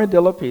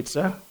Armadillo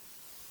Pizza.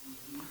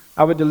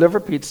 I would deliver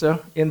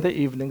pizza in the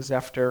evenings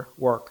after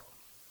work.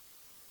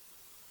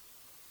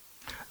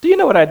 Do you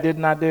know what I did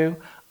not do?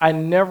 I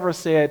never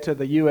said to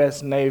the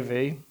U.S.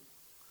 Navy,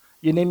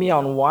 you need me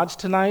on watch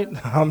tonight?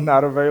 I'm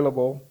not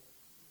available.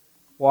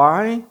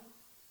 Why?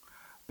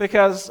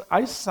 Because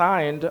I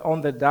signed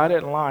on the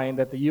dotted line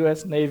that the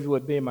U.S. Navy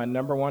would be my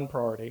number one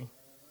priority.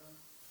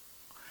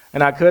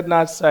 And I could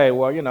not say,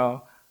 well, you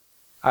know,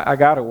 I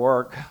got to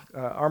work.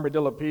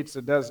 Armadillo Pizza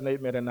does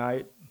need me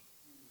tonight.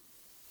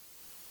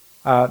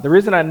 The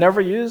reason I never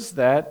used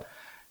that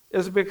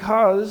is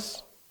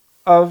because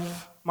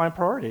of my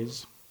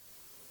priorities.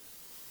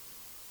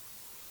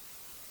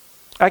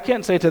 I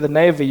can't say to the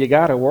Navy, you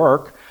got to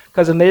work,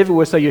 because the Navy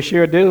would say, you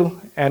sure do,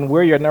 and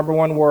we're your number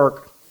one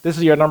work. This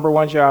is your number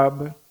one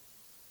job.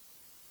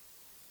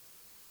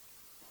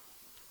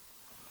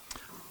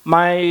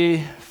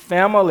 My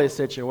family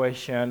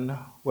situation,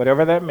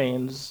 whatever that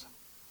means,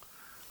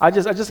 I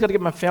just got to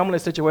get my family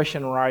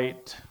situation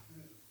right.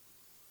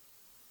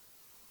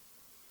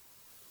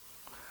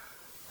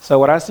 So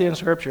what I see in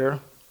Scripture,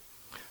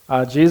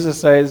 Jesus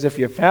says, if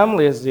your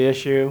family is the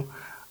issue,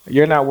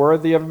 you're not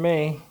worthy of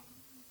me.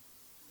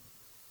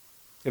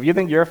 If you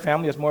think your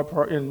family is more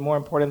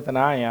important than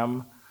I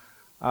am,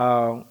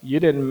 you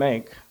didn't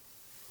make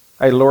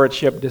a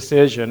lordship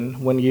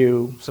decision when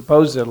you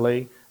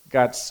supposedly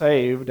got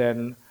saved,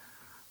 and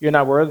you're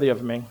not worthy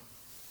of me.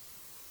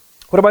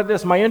 What about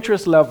this? My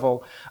interest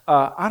level.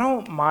 I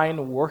don't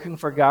mind working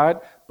for God,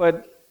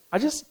 but I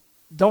just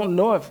don't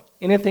know if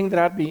anything that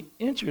I'd be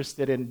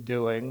interested in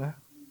doing.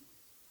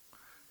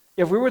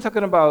 If we were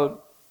talking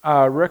about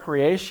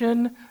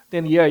recreation,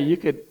 then yeah, you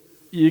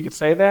could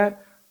say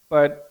that.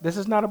 But this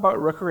is not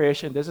about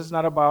recreation. This is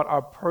not about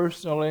our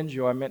personal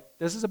enjoyment.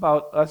 This is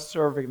about us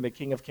serving the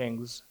King of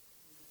Kings.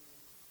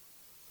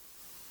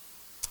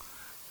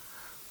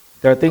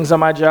 There are things on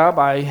my job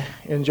I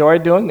enjoy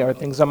doing. There are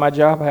things on my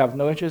job I have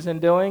no interest in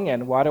doing.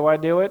 And why do I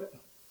do it?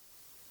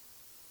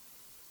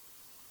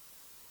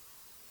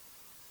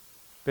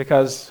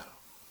 Because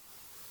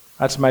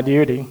that's my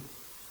duty.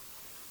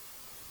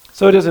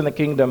 So it is in the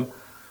kingdom.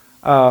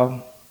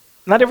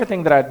 Not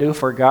everything that I do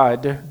for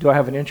God do I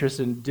have an interest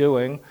in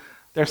doing.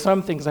 There are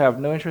some things I have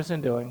no interest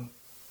in doing.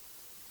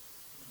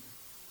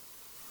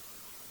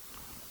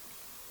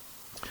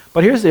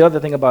 But here's the other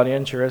thing about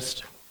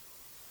interest.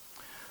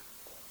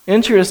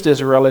 Interest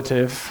is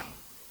relative.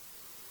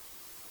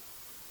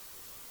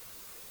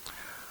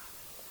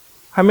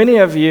 How many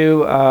of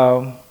you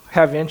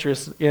have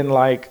interest in,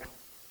 like,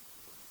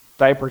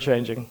 diaper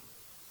changing?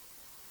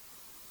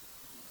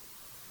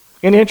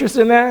 Any interest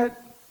in that?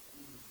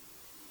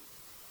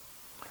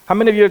 How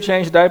many of you have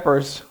changed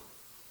diapers?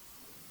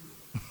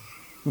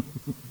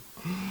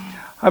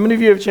 How many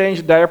of you have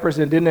changed diapers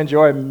and didn't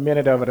enjoy a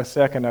minute of it, a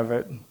second of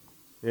it?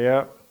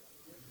 Yeah.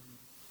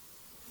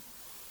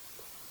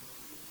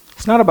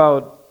 It's not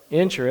about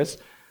interest.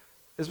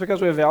 It's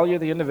because we value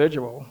the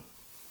individual.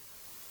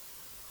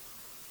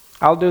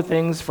 I'll do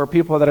things for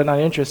people that are not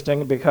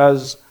interesting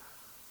because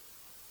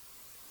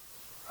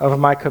of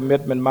my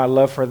commitment, my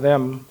love for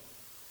them.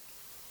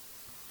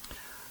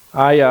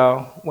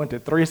 I went to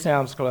 3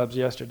 Sam's Clubs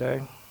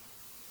yesterday.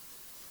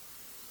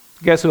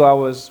 Guess who I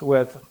was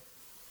with?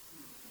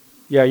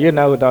 Yeah, you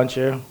know, don't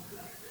you?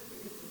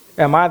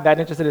 Am I that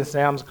interested in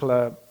Sam's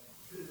Club?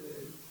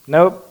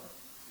 Nope.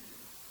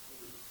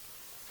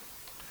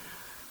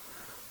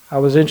 I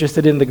was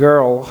interested in the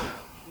girl.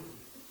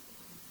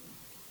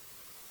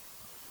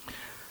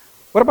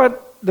 What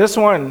about this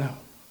one?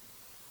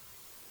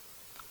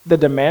 The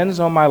demands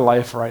on my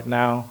life right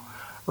now.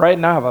 Right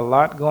now, I have a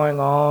lot going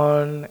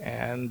on,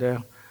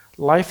 and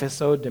life is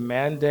so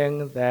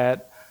demanding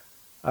that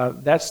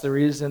that's the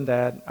reason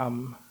that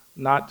I'm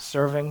not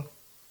serving.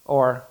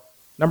 Or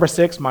number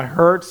 6, my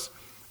hurts.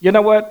 You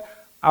know what?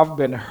 I've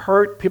been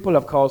hurt. People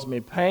have caused me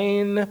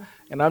pain,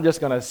 and I'm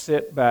just going to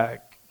sit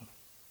back.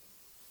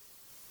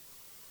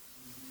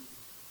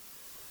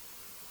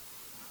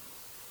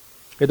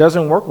 It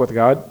doesn't work with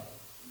God.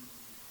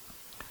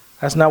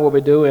 That's not what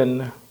we do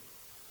in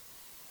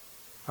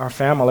our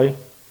family.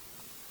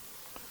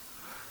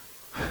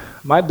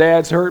 My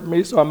dad's hurt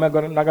me, so I'm not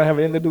going to have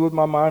anything to do with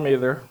my mom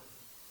either.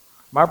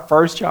 My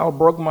first child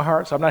broke my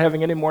heart, so I'm not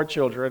having any more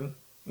children.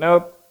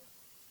 Nope.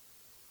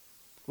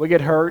 We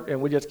get hurt,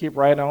 and we just keep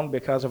right on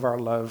because of our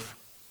love.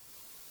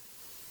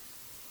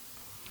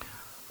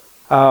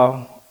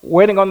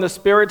 Waiting on the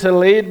Spirit to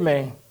lead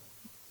me.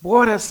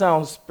 Boy, that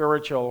sounds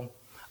spiritual.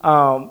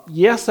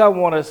 Yes, I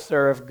want to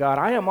serve God.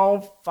 I am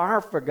on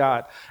fire for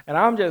God, and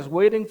I'm just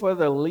waiting for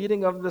the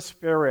leading of the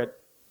Spirit.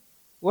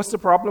 What's the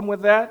problem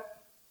with that?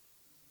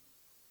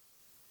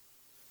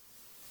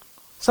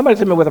 Somebody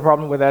tell me what the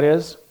problem with that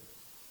is.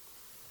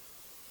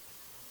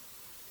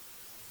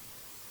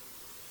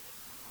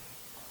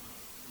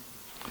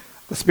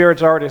 The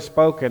Spirit's already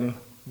spoken.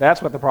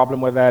 That's what the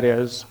problem with that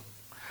is.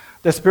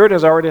 The Spirit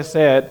has already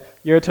said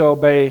you're to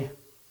obey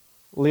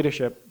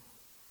leadership.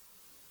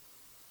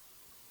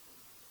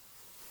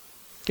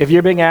 If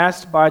you're being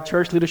asked by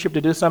church leadership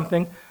to do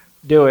something,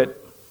 do it.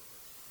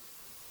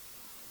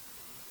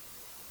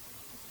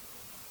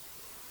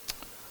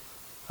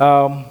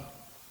 I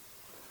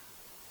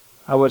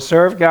would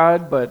serve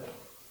God, but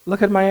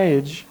look at my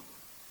age.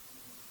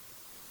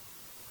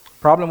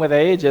 Problem with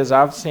age is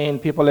I've seen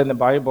people in the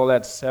Bible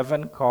at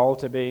 7 called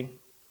to be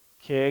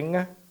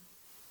king,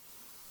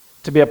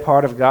 to be a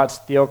part of God's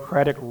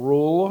theocratic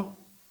rule,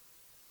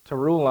 to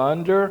rule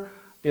under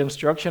the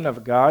instruction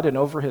of God and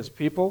over his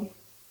people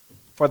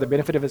for the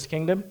benefit of his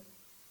kingdom.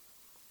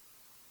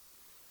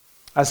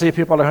 I see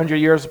people 100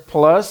 years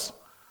plus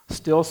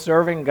still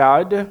serving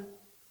God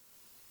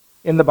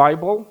in the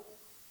Bible.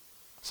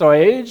 So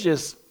age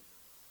is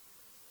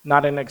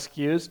not an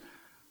excuse.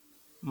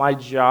 My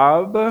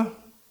job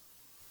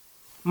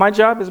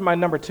is my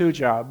number 2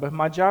 job.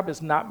 My job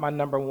is not my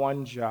number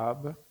 1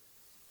 job.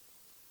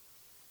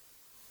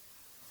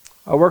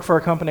 I work for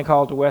a company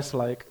called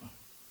Westlake.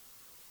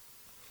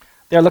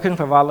 They're looking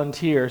for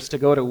volunteers to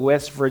go to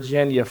West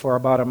Virginia for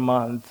about a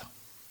month.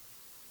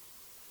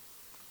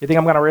 You think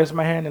I'm going to raise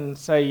my hand and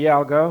say, yeah,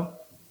 I'll go?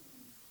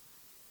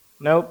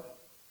 Nope.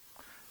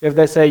 If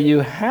they say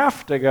you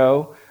have to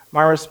go,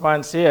 my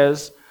response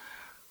is,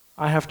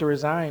 I have to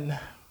resign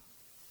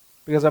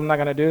because I'm not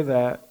going to do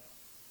that.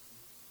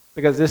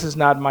 Because this is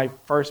not my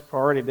first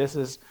priority. This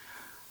is,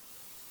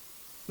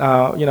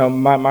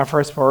 my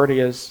first priority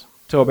is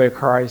to obey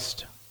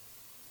Christ,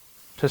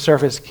 to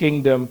serve his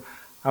kingdom.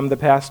 I'm the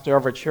pastor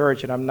of a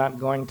church, and I'm not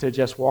going to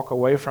just walk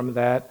away from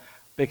that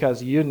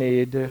because you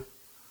need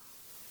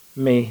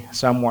me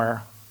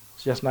somewhere.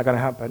 It's just not going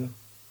to happen.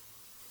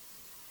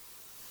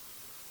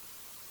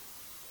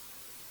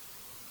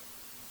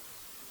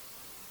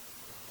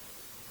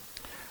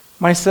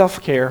 My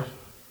self-care.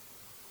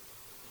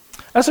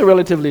 That's a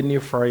relatively new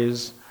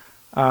phrase.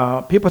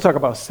 People talk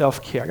about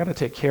self-care. I got to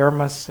take care of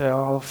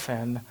myself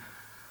and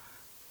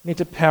need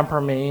to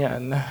pamper me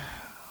and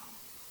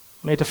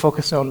need to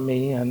focus on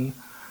me. And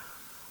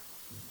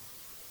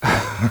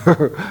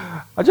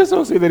I just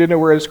don't see that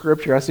anywhere in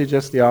Scripture. I see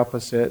just the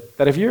opposite.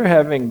 That if you're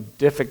having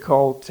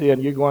difficulty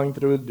and you're going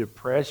through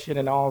depression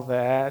and all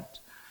that,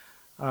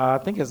 I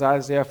think it's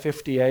Isaiah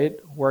 58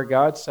 where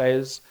God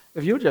says,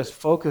 if you just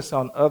focus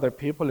on other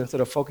people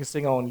instead of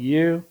focusing on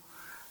you,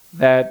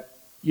 that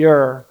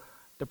your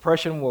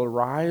depression will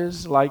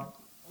rise like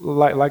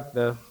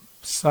the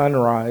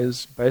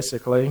sunrise,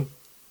 basically.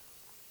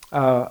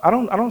 I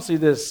don't see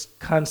this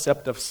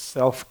concept of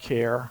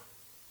self-care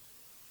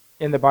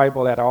in the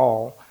Bible at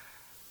all.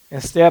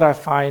 Instead, I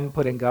find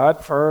putting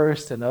God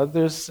first and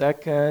others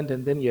second,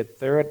 and then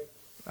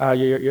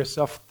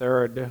yourself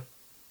third.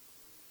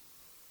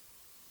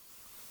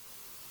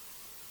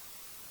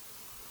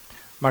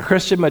 My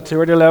Christian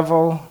maturity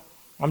level,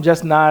 I'm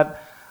just not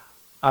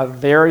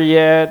there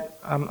yet.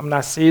 I'm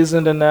not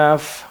seasoned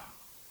enough.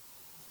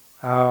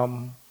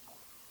 Problem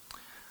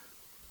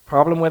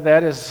with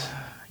that is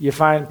you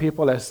find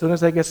people as soon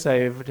as they get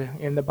saved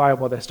in the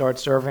Bible, they start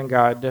serving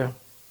God.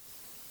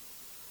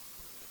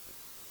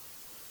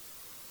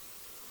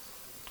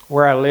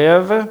 Where I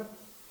live,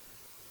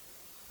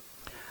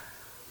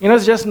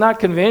 it's just not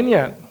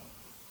convenient.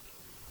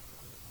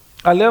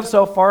 I live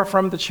so far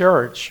from the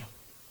church.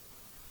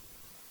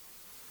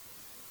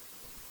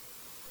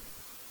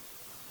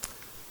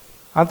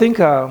 I think,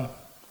 I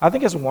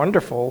think it's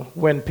wonderful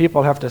when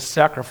people have to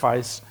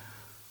sacrifice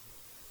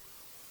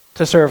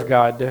to serve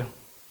God.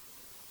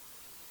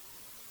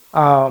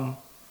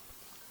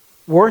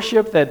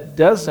 Worship that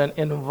doesn't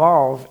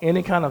involve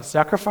any kind of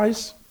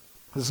sacrifice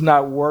is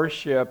not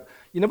worship.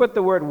 You know what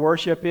the word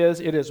worship is?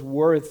 It is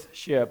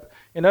worthship.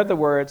 In other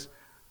words,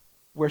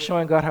 we're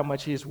showing God how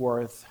much He's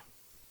worth.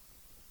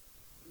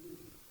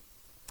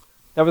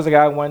 There was a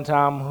guy one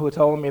time who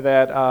told me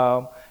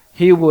that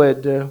he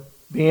would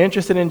be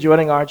interested in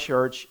joining our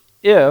church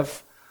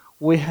if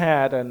we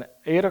had an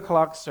 8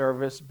 o'clock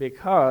service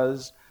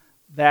because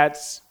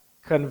that's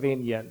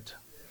convenient.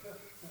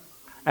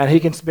 And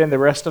he can spend the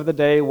rest of the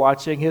day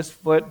watching his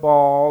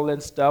football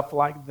and stuff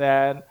like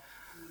that.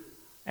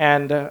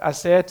 And I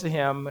said to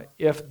him,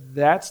 if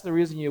that's the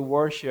reason you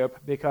worship,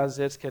 because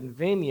it's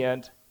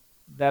convenient,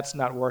 that's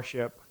not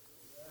worship.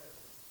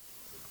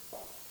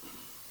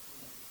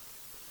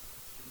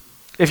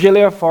 If you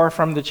live far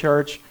from the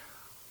church,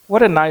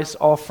 what a nice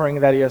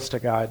offering that is to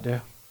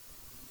God.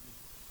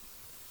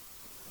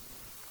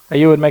 That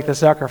you would make the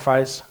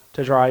sacrifice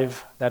to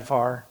drive that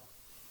far.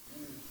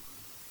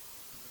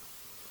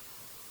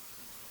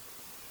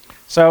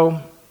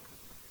 So,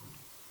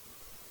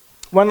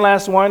 one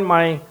last one,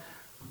 my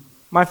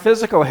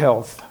physical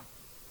health.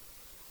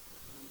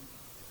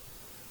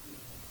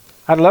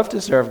 I'd love to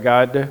serve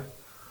God.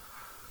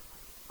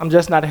 I'm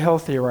just not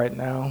healthy right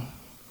now.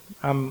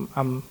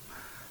 I'm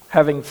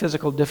having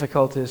physical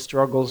difficulties,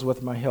 struggles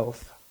with my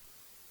health.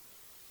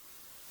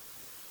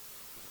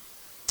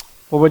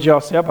 What would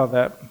y'all say about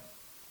that?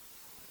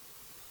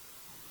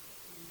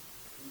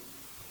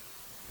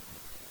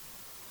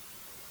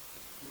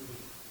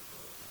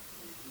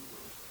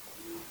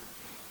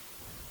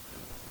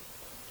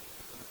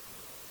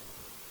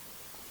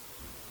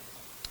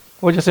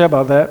 What would you say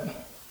about that?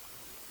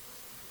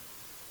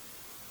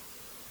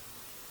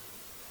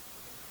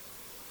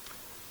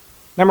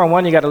 Number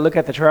one, you got to look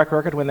at the track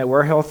record when they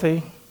were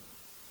healthy.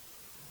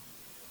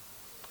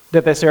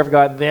 Did they serve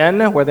God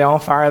then? Were they on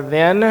fire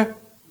then?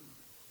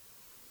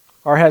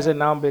 Or has it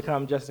now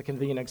become just a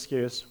convenient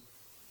excuse?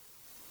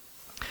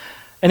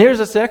 And here's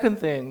the second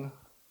thing.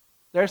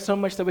 There's so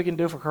much that we can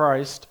do for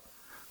Christ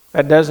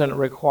that doesn't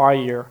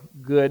require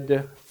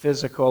good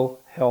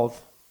physical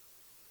health.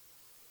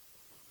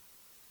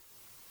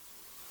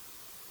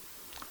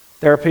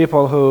 There are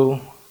people who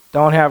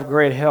don't have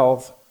great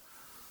health,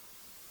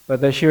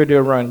 but they sure do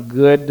run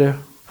good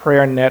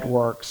prayer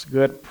networks,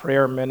 good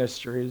prayer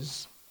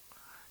ministries.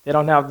 They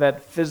don't have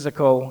that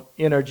physical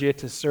energy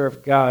to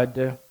serve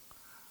God,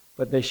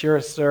 but they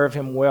sure serve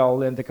Him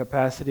well in the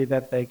capacity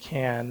that they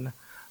can.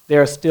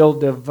 They're still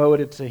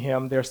devoted to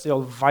Him. They're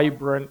still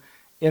vibrant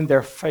in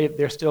their faith.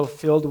 They're still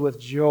filled with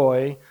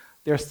joy.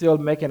 They're still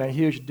making a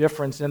huge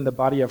difference in the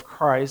body of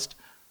Christ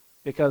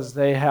because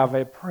they have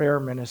a prayer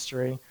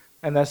ministry.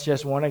 And that's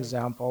just one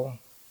example.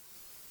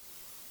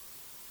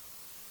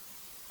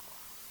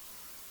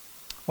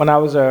 When I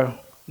was a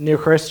new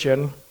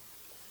Christian,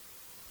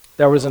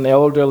 there was an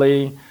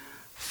elderly,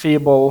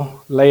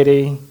 feeble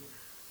lady,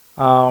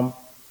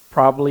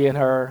 probably in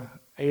her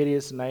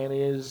 80s,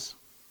 90s.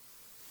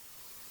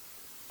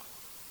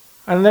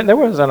 And there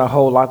wasn't a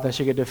whole lot that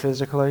she could do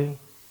physically.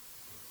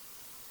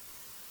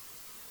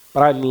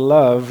 But I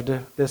loved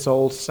this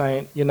old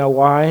saint. You know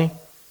why?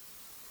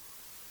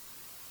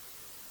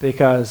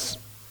 Because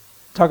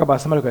talk about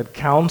somebody who could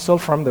counsel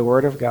from the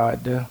Word of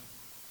God.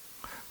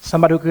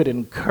 Somebody who could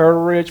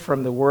encourage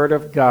from the Word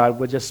of God,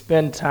 would just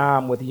spend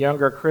time with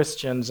younger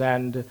Christians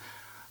and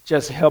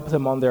just help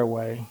them on their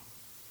way.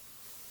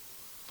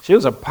 She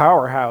was a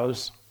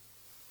powerhouse,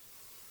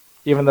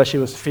 even though she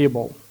was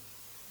feeble.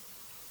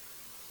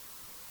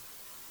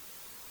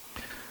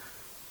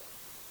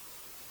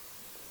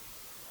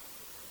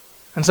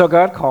 And so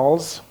God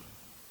calls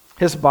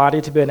His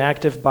body to be an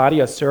active body,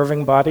 a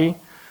serving body.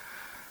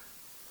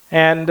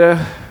 And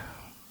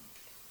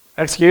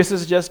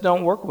excuses just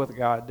don't work with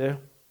God.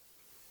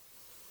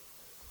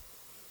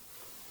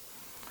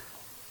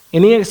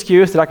 Any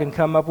excuse that I can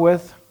come up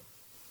with,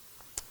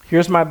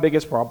 here's my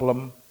biggest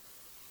problem.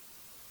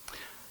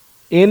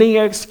 Any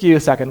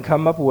excuse I can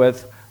come up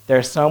with,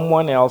 there's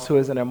someone else who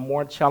is in a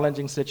more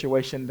challenging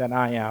situation than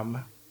I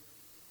am.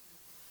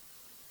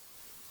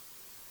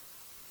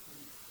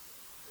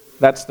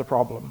 That's the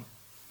problem.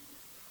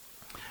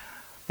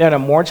 They're in a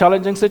more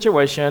challenging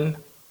situation,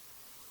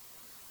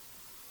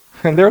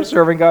 and they're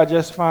serving God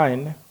just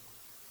fine.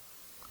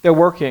 They're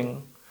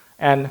working,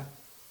 and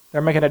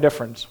they're making a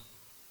difference.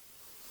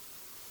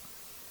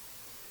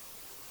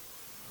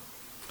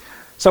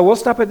 So we'll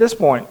stop at this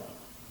point.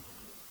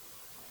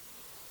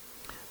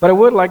 But I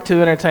would like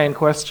to entertain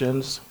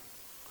questions.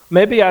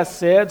 Maybe I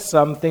said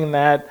something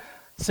that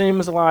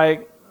seems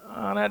like,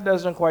 oh, that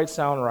doesn't quite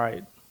sound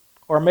right.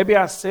 Or maybe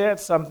I said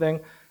something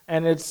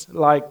and it's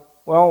like,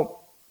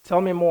 well,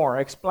 tell me more.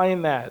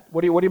 Explain that.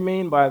 What do you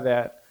mean by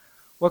that?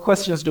 What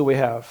questions do we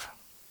have?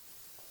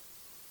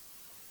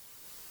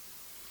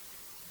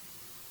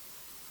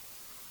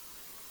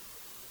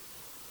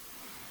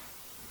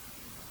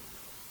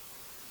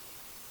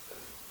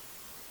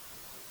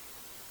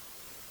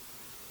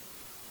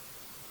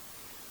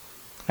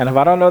 And if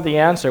I don't know the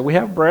answer, we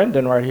have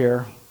Brandon right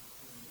here.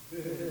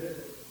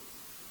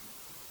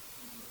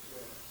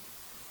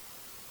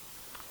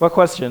 What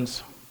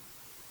questions?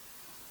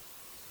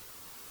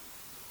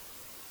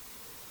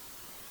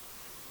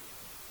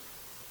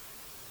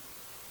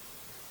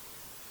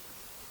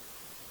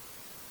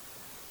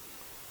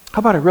 How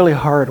about a really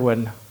hard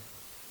one?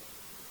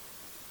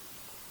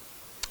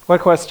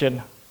 What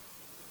question?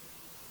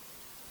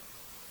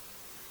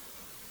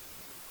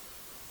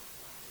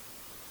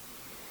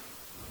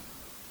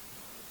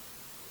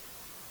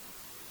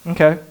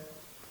 Okay.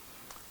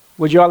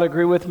 Would you all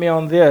agree with me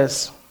on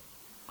this?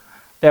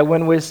 That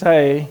when we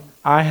say,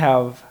 I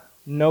have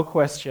no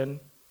question,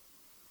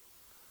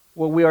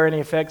 what we are in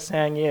effect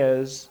saying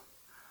is,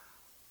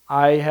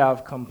 I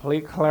have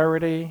complete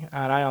clarity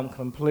and I am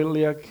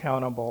completely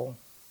accountable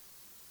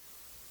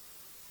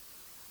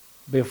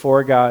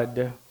before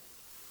God.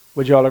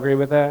 Would you all agree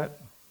with that?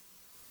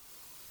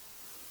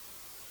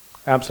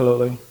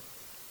 Absolutely.